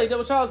I'm about to say. That's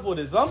what child support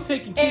is. I'm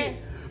taking care.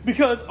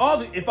 Because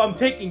if I'm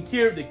taking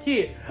care of the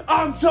kid,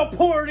 I'm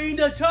supporting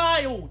the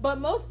child. But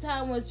most of the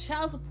time when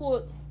child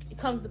support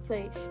comes to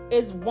play,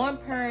 it's one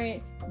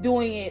parent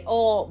doing it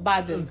all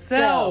by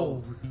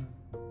themselves.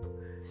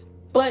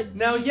 But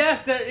now,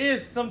 yes, there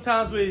is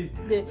sometimes where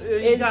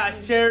you got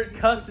shared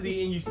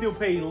custody and you still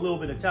pay a little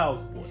bit of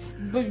child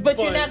support. But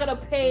you're not gonna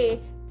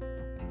pay.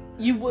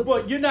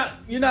 But you're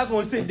not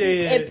gonna sit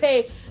there and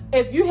pay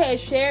if you had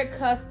shared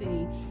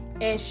custody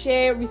and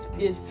shared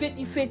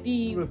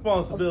 50-50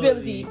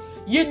 responsibility.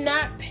 You're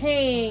not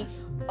paying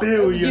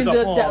billions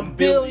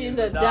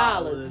of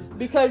dollars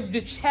because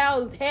the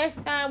child is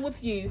half time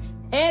with you,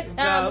 half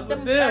time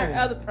with the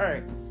other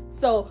parent.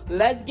 So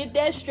let's get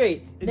that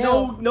straight.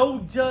 Now,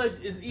 no judge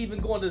is even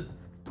going to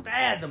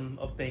fathom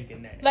of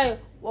thinking that. Like,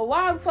 well,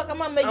 why the fuck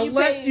am I making you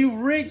pay? Unless you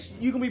rich,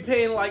 you can be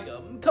paying like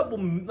a couple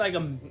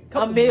million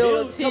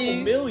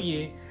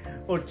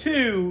or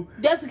two.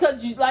 That's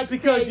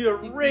because you're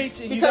rich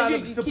and you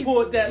gotta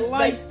support that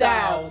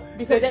lifestyle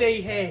that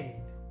they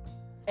had.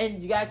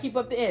 And you gotta keep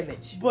up the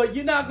image. But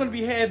you're not gonna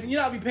be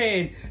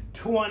paying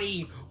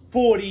 $20,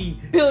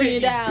 $40,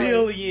 $50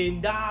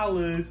 billion.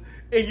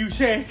 And you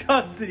sharing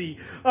custody.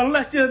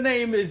 Unless your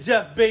name is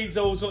Jeff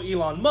Bezos or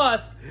Elon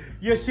Musk,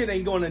 your shit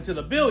ain't going into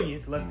the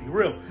billions, let's be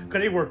real. Because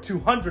they worth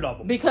 200 of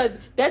them. Because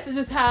that's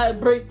just how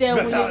it breaks down.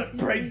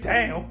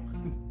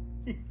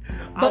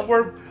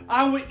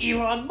 I'm with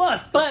Elon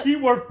Musk. But he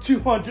worth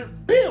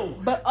 200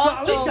 billion. But also, so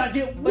at least I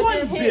get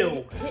one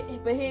bill.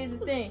 But here's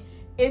the thing.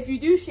 If you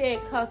do share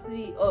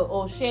custody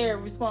or share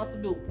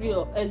responsibility,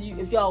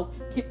 if y'all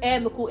keep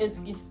amicable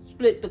and you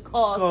split the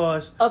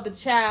cost of the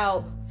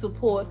child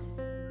support,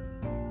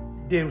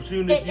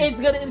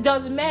 it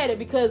doesn't matter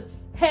because,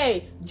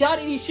 hey,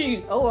 Johnny needs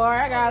shoes. Oh, all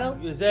right, I got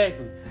them.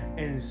 Exactly.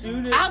 And as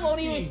soon as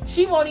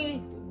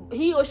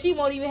he or she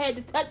won't even have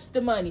to touch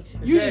the money.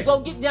 Exactly. You just go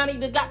get Johnny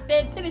the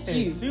goddamn tennis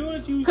shoes. As soon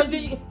as you, because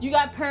you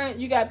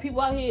got people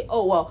out here.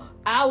 Oh well,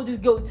 I'll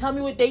just go tell me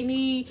what they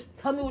need,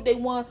 tell me what they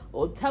want,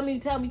 or tell me,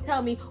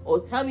 or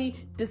tell me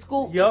the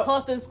school, the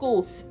cost of the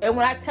school. And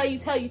when I tell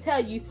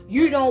you,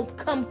 you don't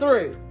come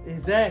through.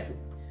 Exactly.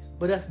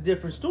 But that's a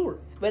different story.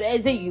 But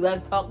as you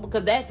like talk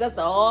because that's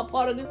all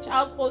part of this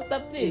child support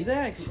stuff too.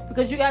 Exactly.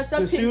 Because you got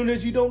some. As soon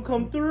as you don't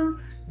come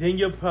through, then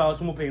your child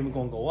support payment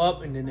gonna go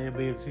up, and then they'll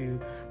be able to,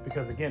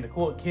 because again, the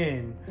court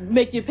can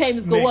make your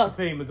payments go up.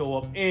 Your payment go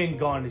up and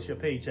garnish your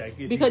paycheck.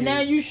 Because now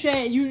you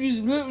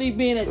just literally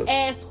being an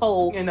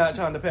asshole and not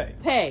trying to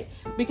pay.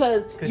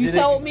 Because you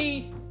told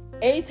me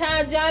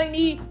anytime Johnny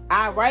need,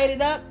 I write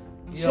it up,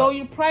 show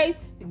you the price,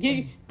 give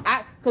you.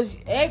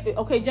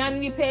 Johnny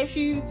need a pair of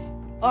shoes.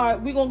 All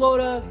right, we gonna go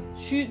to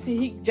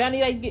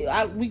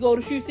we go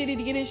to Shoe City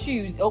to get his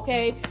shoes.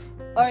 Okay,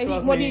 all right.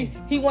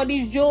 He want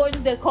these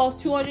Jordans that cost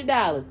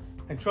 $200.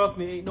 And trust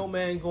me, ain't no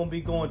man gonna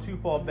be going too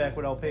far back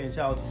without paying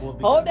child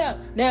support. Hold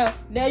on, now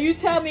you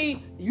tell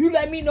me, you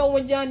let me know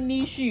when Johnny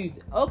needs shoes.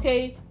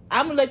 Okay,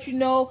 I'm gonna let you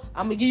know.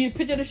 I'm gonna give you a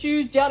picture of the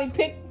shoes Johnny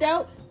picked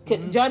out.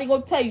 Johnny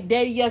gonna tell you,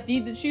 Daddy, yes,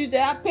 these the shoes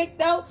that I picked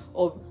out,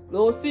 or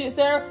little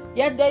Sarah,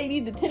 yes, Daddy,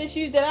 these the tennis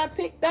shoes that I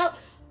picked out,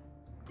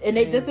 and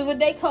this is what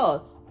they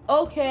cost.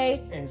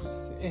 Okay.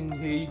 And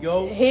here you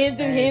go. Here's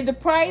the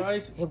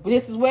price.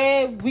 This is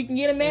where we can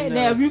get them at.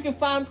 Now, if you can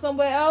find them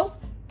somewhere else,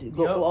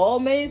 all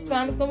means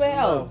find them somewhere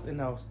else.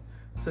 And I'll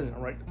send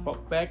them right the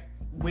fuck back.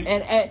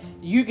 And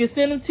you can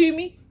send them to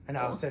me. And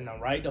I'll send them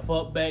right the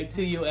fuck back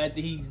to you after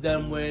he's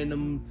done wearing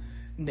them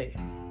there.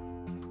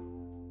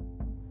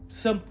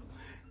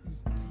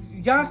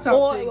 Y'all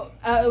stop thinking.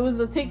 It was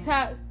a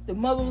TikTok. The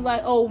mother was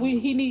like, "Oh,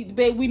 we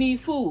need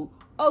food."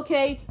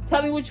 Okay,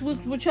 tell me what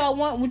y'all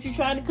want, what you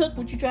trying to cook,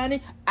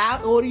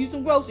 I'll order you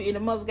some groceries. And the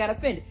mother got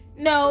offended.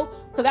 No,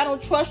 because I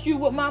don't trust you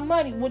with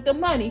the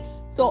money.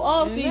 So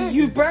obviously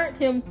you burnt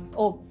him,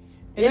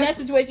 in that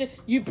situation,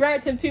 you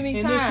burnt him too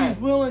many times. And if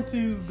he's willing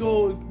to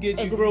go get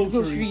you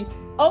groceries.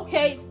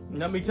 Okay.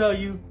 Let me tell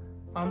you,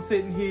 I'm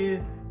sitting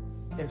here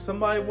if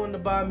somebody wanted to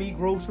buy me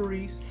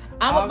groceries,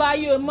 I'm gonna buy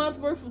you a month's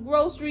worth of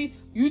grocery.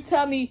 You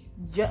tell me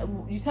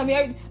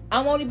everything.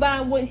 I'm only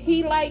buying what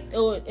he likes.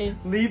 And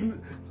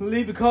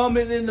leave a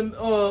comment in the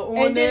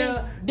on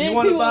there. You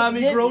want to buy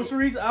me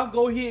groceries? I'll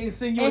go ahead and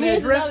send you an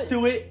address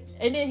to it.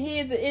 And then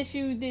here's the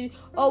issue.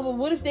 But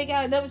what if they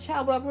got another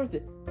child by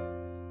person?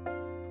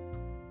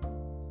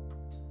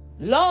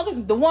 Long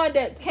as the one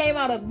that came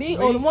out of me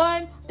or the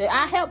one that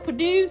I helped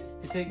produce,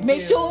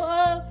 make sure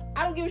I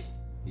don't give a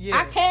yeah.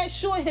 I can't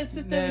short his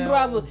sisters and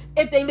brothers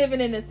if they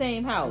living in the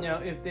same house.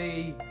 Now, if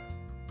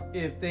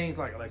things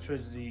like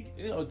electricity,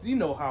 you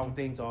know how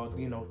things are,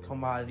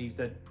 commodities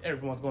that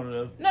everyone's going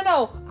to.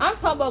 No, I'm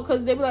talking about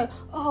because they be like,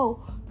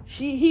 oh,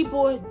 he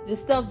bought the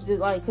stuff just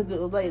like because it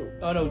was like.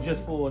 Oh no,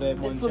 just for that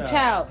one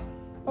child.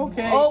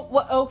 Okay. Oh,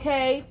 what?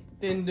 Okay.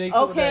 Then they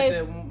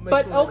okay.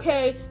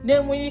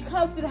 Then when it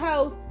comes to the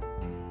house.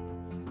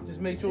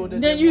 Make sure that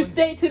then you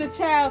stay to the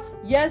child.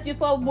 Yes, your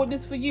father bought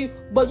this for you,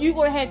 but you're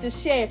gonna have to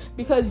share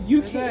because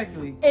you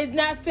can't. It's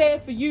not fair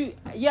for you.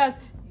 Yes,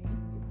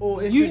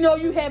 or you know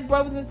you have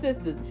brothers and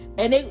sisters,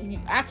 and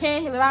I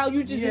can't allow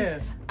you to.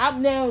 Yeah.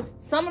 I'm now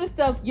some of the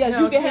stuff. Yes,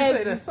 you can have.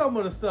 Say that some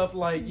of the stuff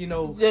like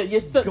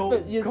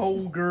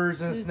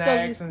Go-Gurts and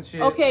snacks and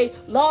shit. Okay,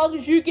 long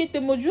as you get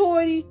the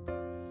majority.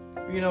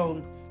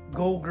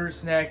 Go-Gurt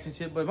snacks and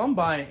shit, but if I'm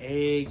buying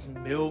eggs,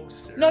 milk,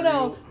 cereal,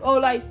 no, or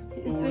like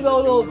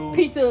little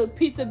pizza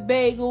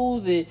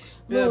bagels and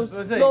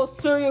little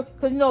cereal,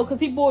 because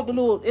he bought the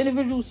little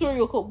individual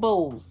cereal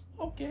bowls.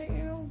 Okay,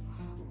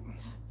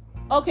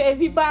 Okay, if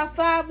he buy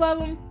 5 of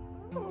them,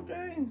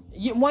 okay,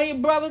 one of your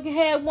brother can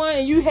have one,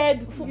 and you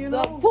had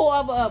 4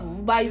 other of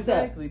them by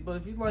yourself. Exactly, but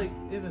if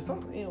it's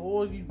something,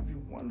 or if you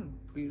want to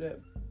be that.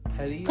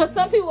 Because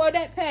some people are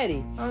that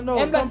petty. I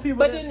know, some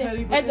people are that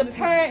petty. But as a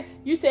parent,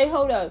 you say,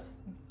 hold up.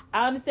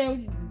 I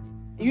understand.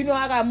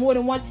 I got more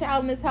than one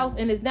child in this house,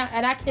 and it's not,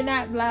 and I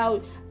cannot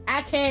allow.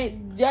 I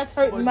can't. That's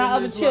hurting my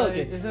other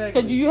children.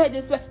 Because you had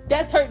this.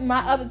 That's hurting my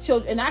other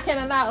children, and I can't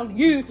allow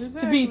you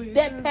to be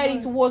that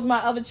petty towards my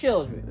other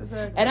children.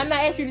 Exactly. And I'm not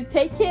asking you to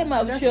take care of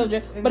my other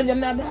children, but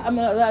I'm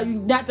gonna allow you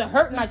not to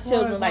hurt my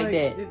children like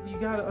that. You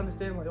gotta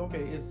understand,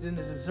 okay, this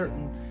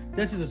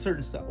is a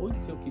certain style. Oh, you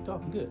still keep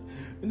talking good.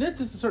 And that's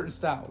just a certain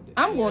style.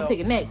 I'm going to take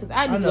a nap because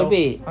I need to go to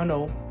bed. I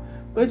know.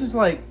 But it's just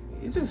a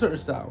certain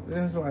style. And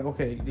it's like,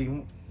 okay,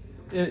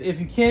 if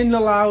you can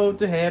allow it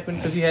to happen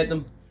because you had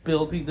the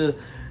ability to,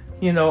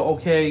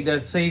 okay,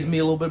 that saves me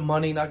a little bit of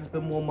money and I can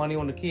spend more money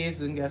on the kids,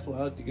 then guess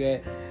what? I'll do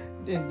that.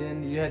 And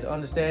then you had to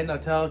understand, I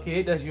tell a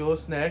kid that's your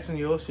snacks and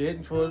your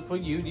shit for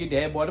you, your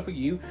dad bought it for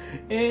you,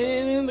 and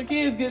then the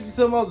kids get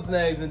some other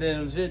snacks and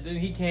then shit, and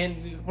he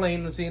can't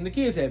complain on seeing the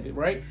kids have it,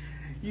 right?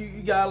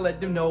 You gotta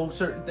let them know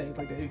certain things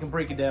like that. You can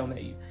break it down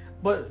at you.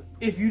 But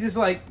if you just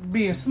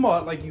being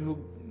smart, like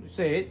you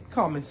said,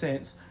 common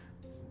sense,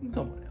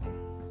 come on now.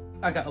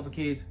 I got other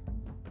kids.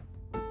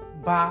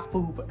 Buy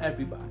food for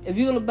everybody. If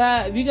you're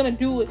gonna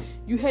do it,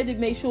 you had to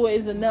make sure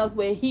it's enough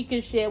where he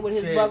can share with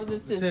his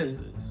brothers and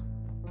sisters.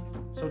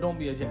 So don't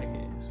be a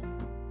jackass.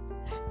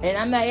 And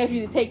I'm not asking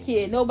you to take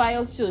care of nobody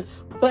else's children,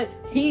 but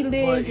he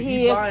lives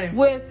here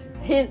with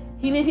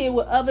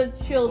other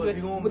children.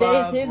 You're gonna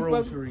buy his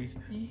groceries.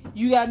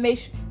 You gotta make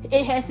sure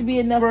it has to be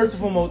enough. First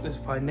and foremost, it's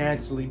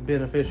financially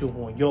beneficial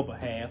on your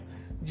behalf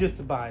just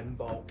to buy in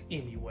bulk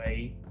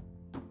anyway.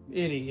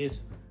 It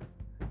is.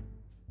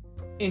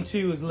 And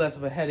 2, is less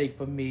of a headache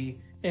for me,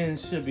 and it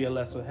should be a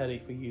less of a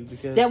headache for you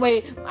because that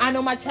way I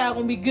know my child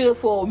gonna be good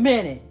for a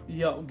minute.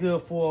 Yeah,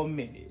 good for a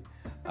minute.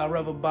 I'd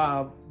rather buy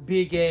a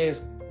big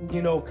ass,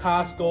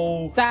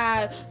 Costco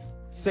size,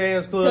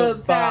 Sam's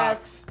Club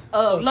box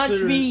of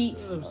lunch meat,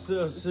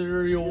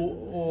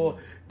 cereal, or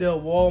the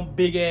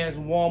big ass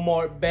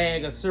Walmart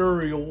bag of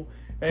cereal.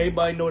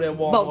 Everybody know that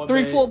Walmart. About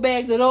 3-4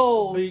 bags of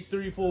those. Big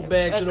 3-4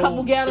 bags of those. A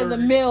couple gallons of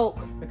milk.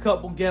 A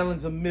couple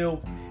gallons of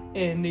milk,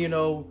 and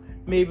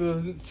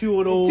maybe 2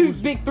 of those. 2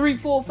 big 3,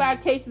 4,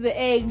 5 cases of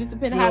eggs, just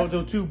depending how.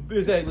 2,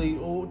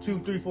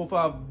 3, 4,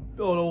 5 of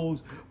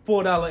those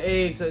 $4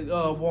 eggs at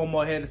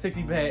Walmart had a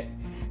 60-pack.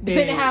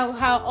 Depending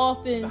how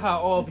often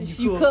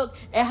you cook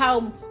and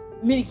how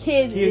many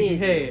kids you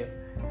have.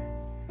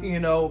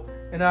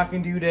 And I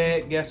can do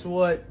that. Guess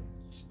what?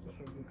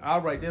 I'll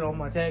write that on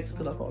my taxes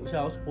because I call it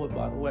child support,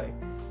 by the way.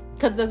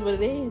 Because that's what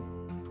it is.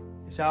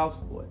 Child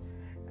support.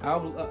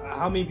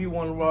 How many people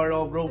want to write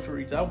off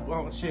groceries?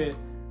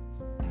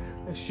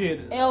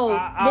 Shit. Hold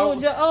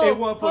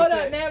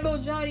up, now little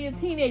Johnny a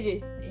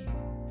teenager.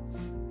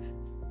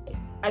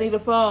 I need a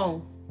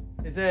phone.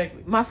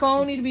 Exactly. My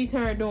phone need to be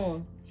turned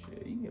on.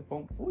 Shit, you can get a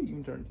phone before you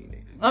even turn a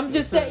teenager. I'm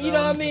just saying, you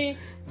know what I mean?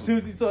 As soon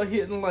as you start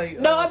hitting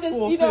I'm just,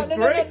 no, you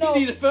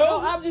need a phone.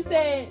 No, I'm just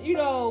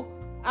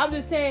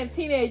saying,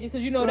 teenager,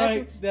 because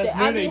that's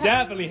when they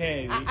definitely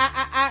have it.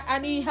 I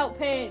need help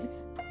paying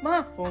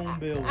my phone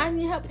bill. I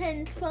need help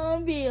paying the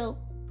phone bill.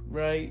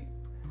 Right.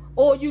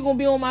 Or you gonna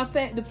be on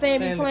the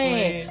family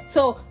plan.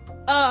 So,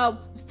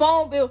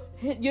 phone bill,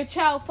 your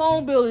child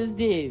phone bill is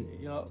due.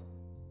 Yup.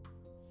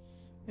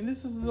 And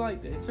this is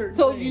like a certain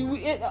So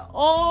thing.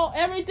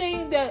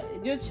 Everything that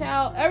your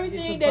child,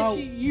 everything that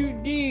you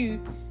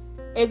do,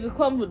 it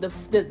becomes with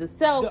the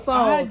cell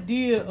phone,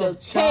 the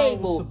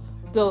cable,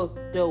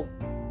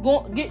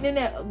 getting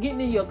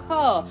in your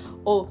car,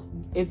 or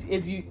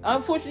if you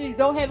unfortunately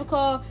don't have a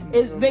car,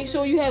 is make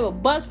sure you have a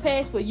bus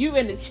pass for you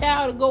and the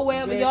child to go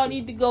wherever y'all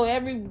need to go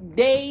every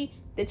day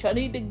that y'all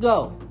need to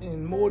go.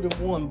 And more than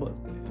one bus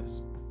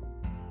pass.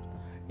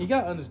 You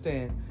gotta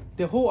understand,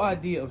 the whole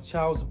idea of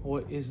child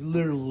support is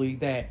literally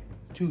that,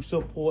 to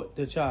support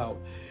the child.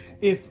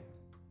 If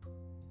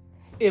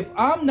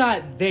I'm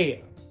not there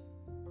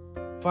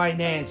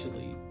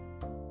financially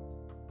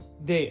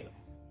there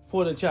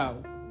for the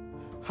child,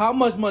 how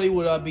much money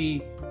would I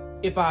be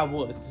if I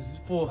was?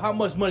 For how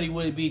much money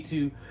would it be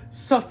to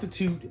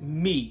substitute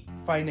me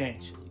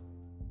financially?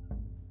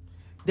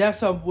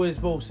 That's what it's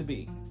supposed to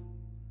be.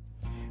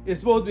 It's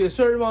supposed to be a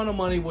certain amount of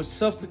money which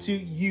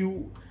substitute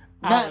you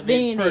not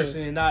being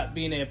person and not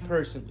being there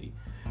personally.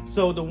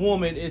 So the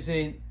woman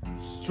isn't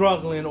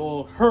struggling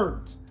or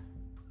hurt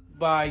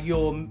by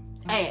your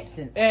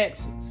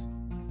absence.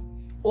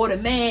 Or the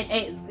man,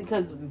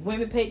 because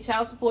women pay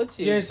child support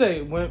too. Yeah,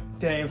 say,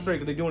 damn straight,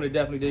 because they're doing it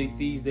definitely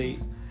these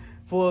days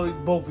for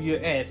both of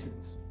your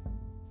absence.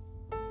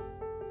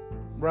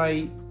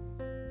 Right?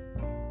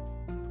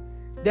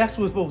 That's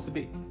what it's supposed to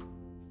be.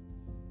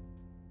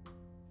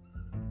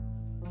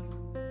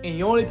 And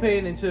you only pay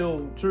it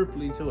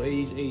truthfully, until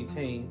age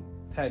 18,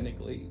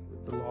 technically,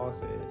 what the law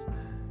says.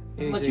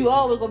 But you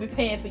always going to be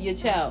paying for your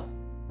child.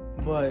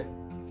 But,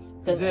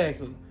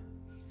 exactly.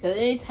 Because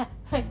anytime,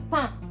 hey,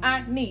 Mom,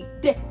 I need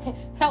that,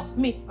 help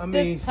me. I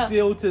mean,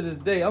 still to this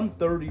day, I'm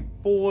 33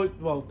 years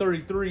old.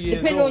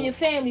 Depending on your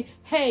family,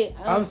 hey.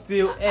 I'm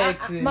still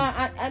asking.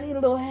 I need a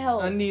little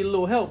help. I need a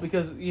little help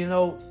because,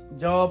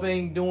 job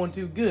ain't doing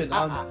too good.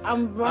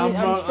 I'm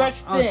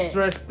stretched thin. I'm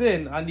stretched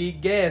thin. I need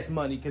gas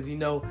money because,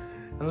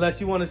 unless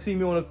you want to see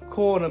me on the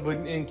corner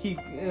and keep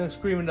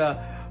screaming, the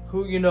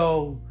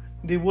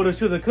woulda,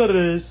 shoulda,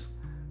 couldas.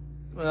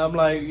 And I'm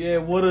like, yeah,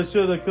 woulda,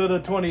 shoulda,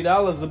 coulda,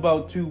 $20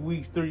 about 2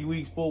 weeks, 3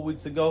 weeks, 4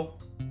 weeks ago.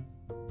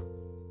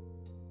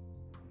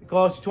 It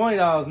cost you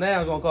 $20 now,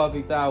 it's going to cost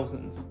me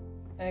thousands.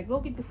 Hey, go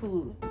get the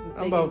food.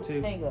 I'm about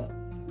to. Hang up.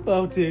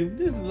 About to.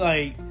 This is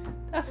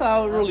that's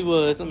how it really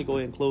was. Let me go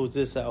ahead and close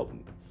this out.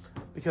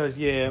 Because,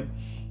 I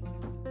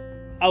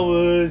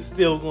was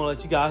still going to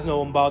let you guys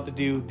know I'm about to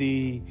do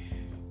the...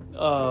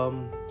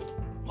 wow.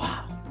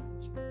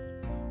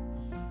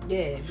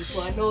 Yeah,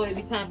 before I know it,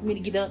 it'll be time for me to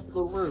get up and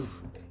go to work.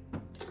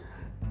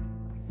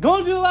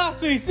 Going to do the live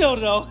stream still,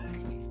 though.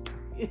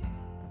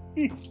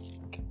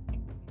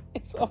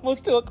 It's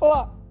almost 2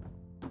 o'clock.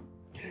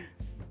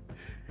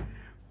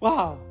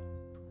 Wow.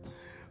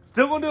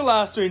 Still going to do a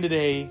live stream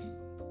today.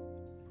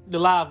 The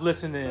live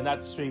listening, not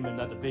the streaming,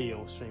 not the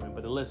video streaming,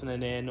 but the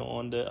listening in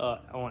on the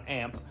on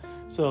AMP.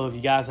 So if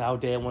you guys are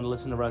out there want to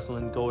listen to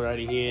wrestling, go right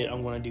ahead.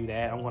 I'm going to do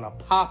that. I'm going to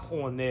pop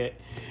on that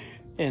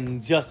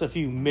in just a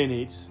few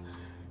minutes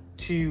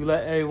to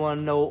let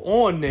everyone know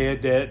on there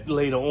that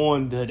later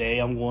on today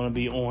I'm going to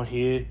be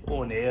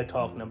on there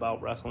talking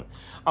about wrestling.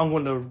 I'm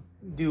going to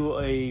do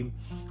a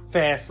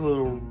fast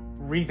little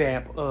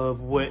revamp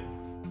of what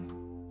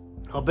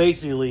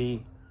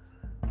basically,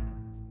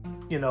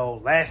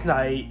 last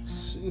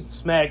night's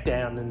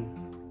SmackDown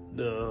and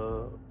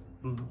the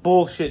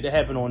bullshit that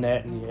happened on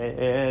that.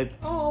 And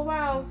oh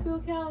wow, Phil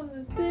Collins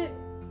is sick.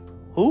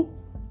 Who?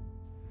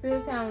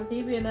 Phil Collins.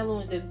 He'd be another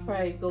one that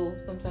probably go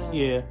sometime.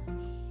 Yeah.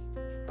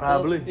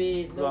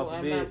 Probably. No,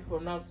 I'm not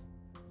pronounced.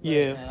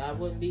 Yeah. I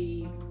wouldn't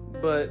be.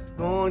 But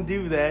go on,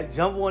 do that.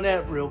 Jump on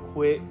that real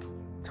quick.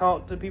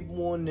 Talk to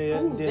people on there.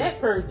 Who's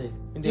that person?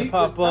 And then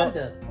pop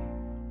Rotunda. Up.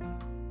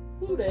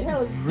 Who the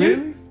hell is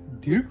really?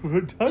 Duke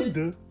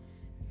Rotunda.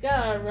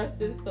 God rest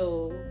his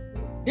soul.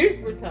 Duke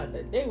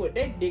Rotunda. That was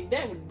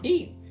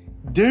deep.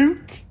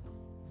 Duke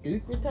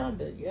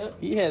Rotunda.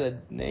 Yep. He had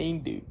a name,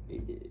 Duke.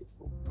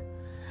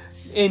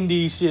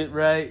 Indie shit,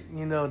 right?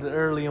 The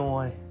early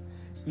on.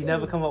 You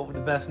never come up with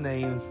the best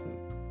name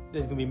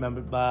that's gonna be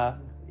remembered by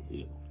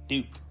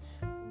Duke.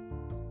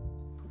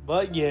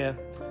 But yeah,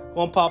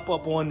 gonna pop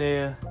up on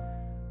there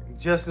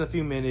just in a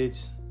few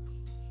minutes.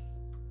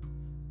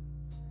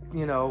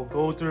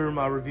 Go through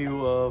my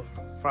review of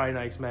Friday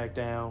Night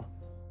SmackDown.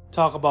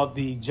 Talk about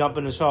the jump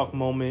in the shark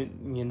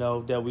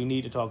moment, that we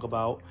need to talk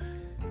about.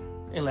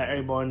 And let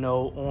everybody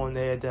know on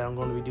there that I'm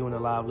going to be doing a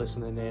live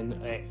listening in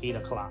at 8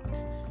 o'clock.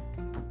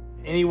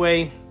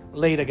 Anyway,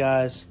 later,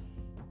 guys.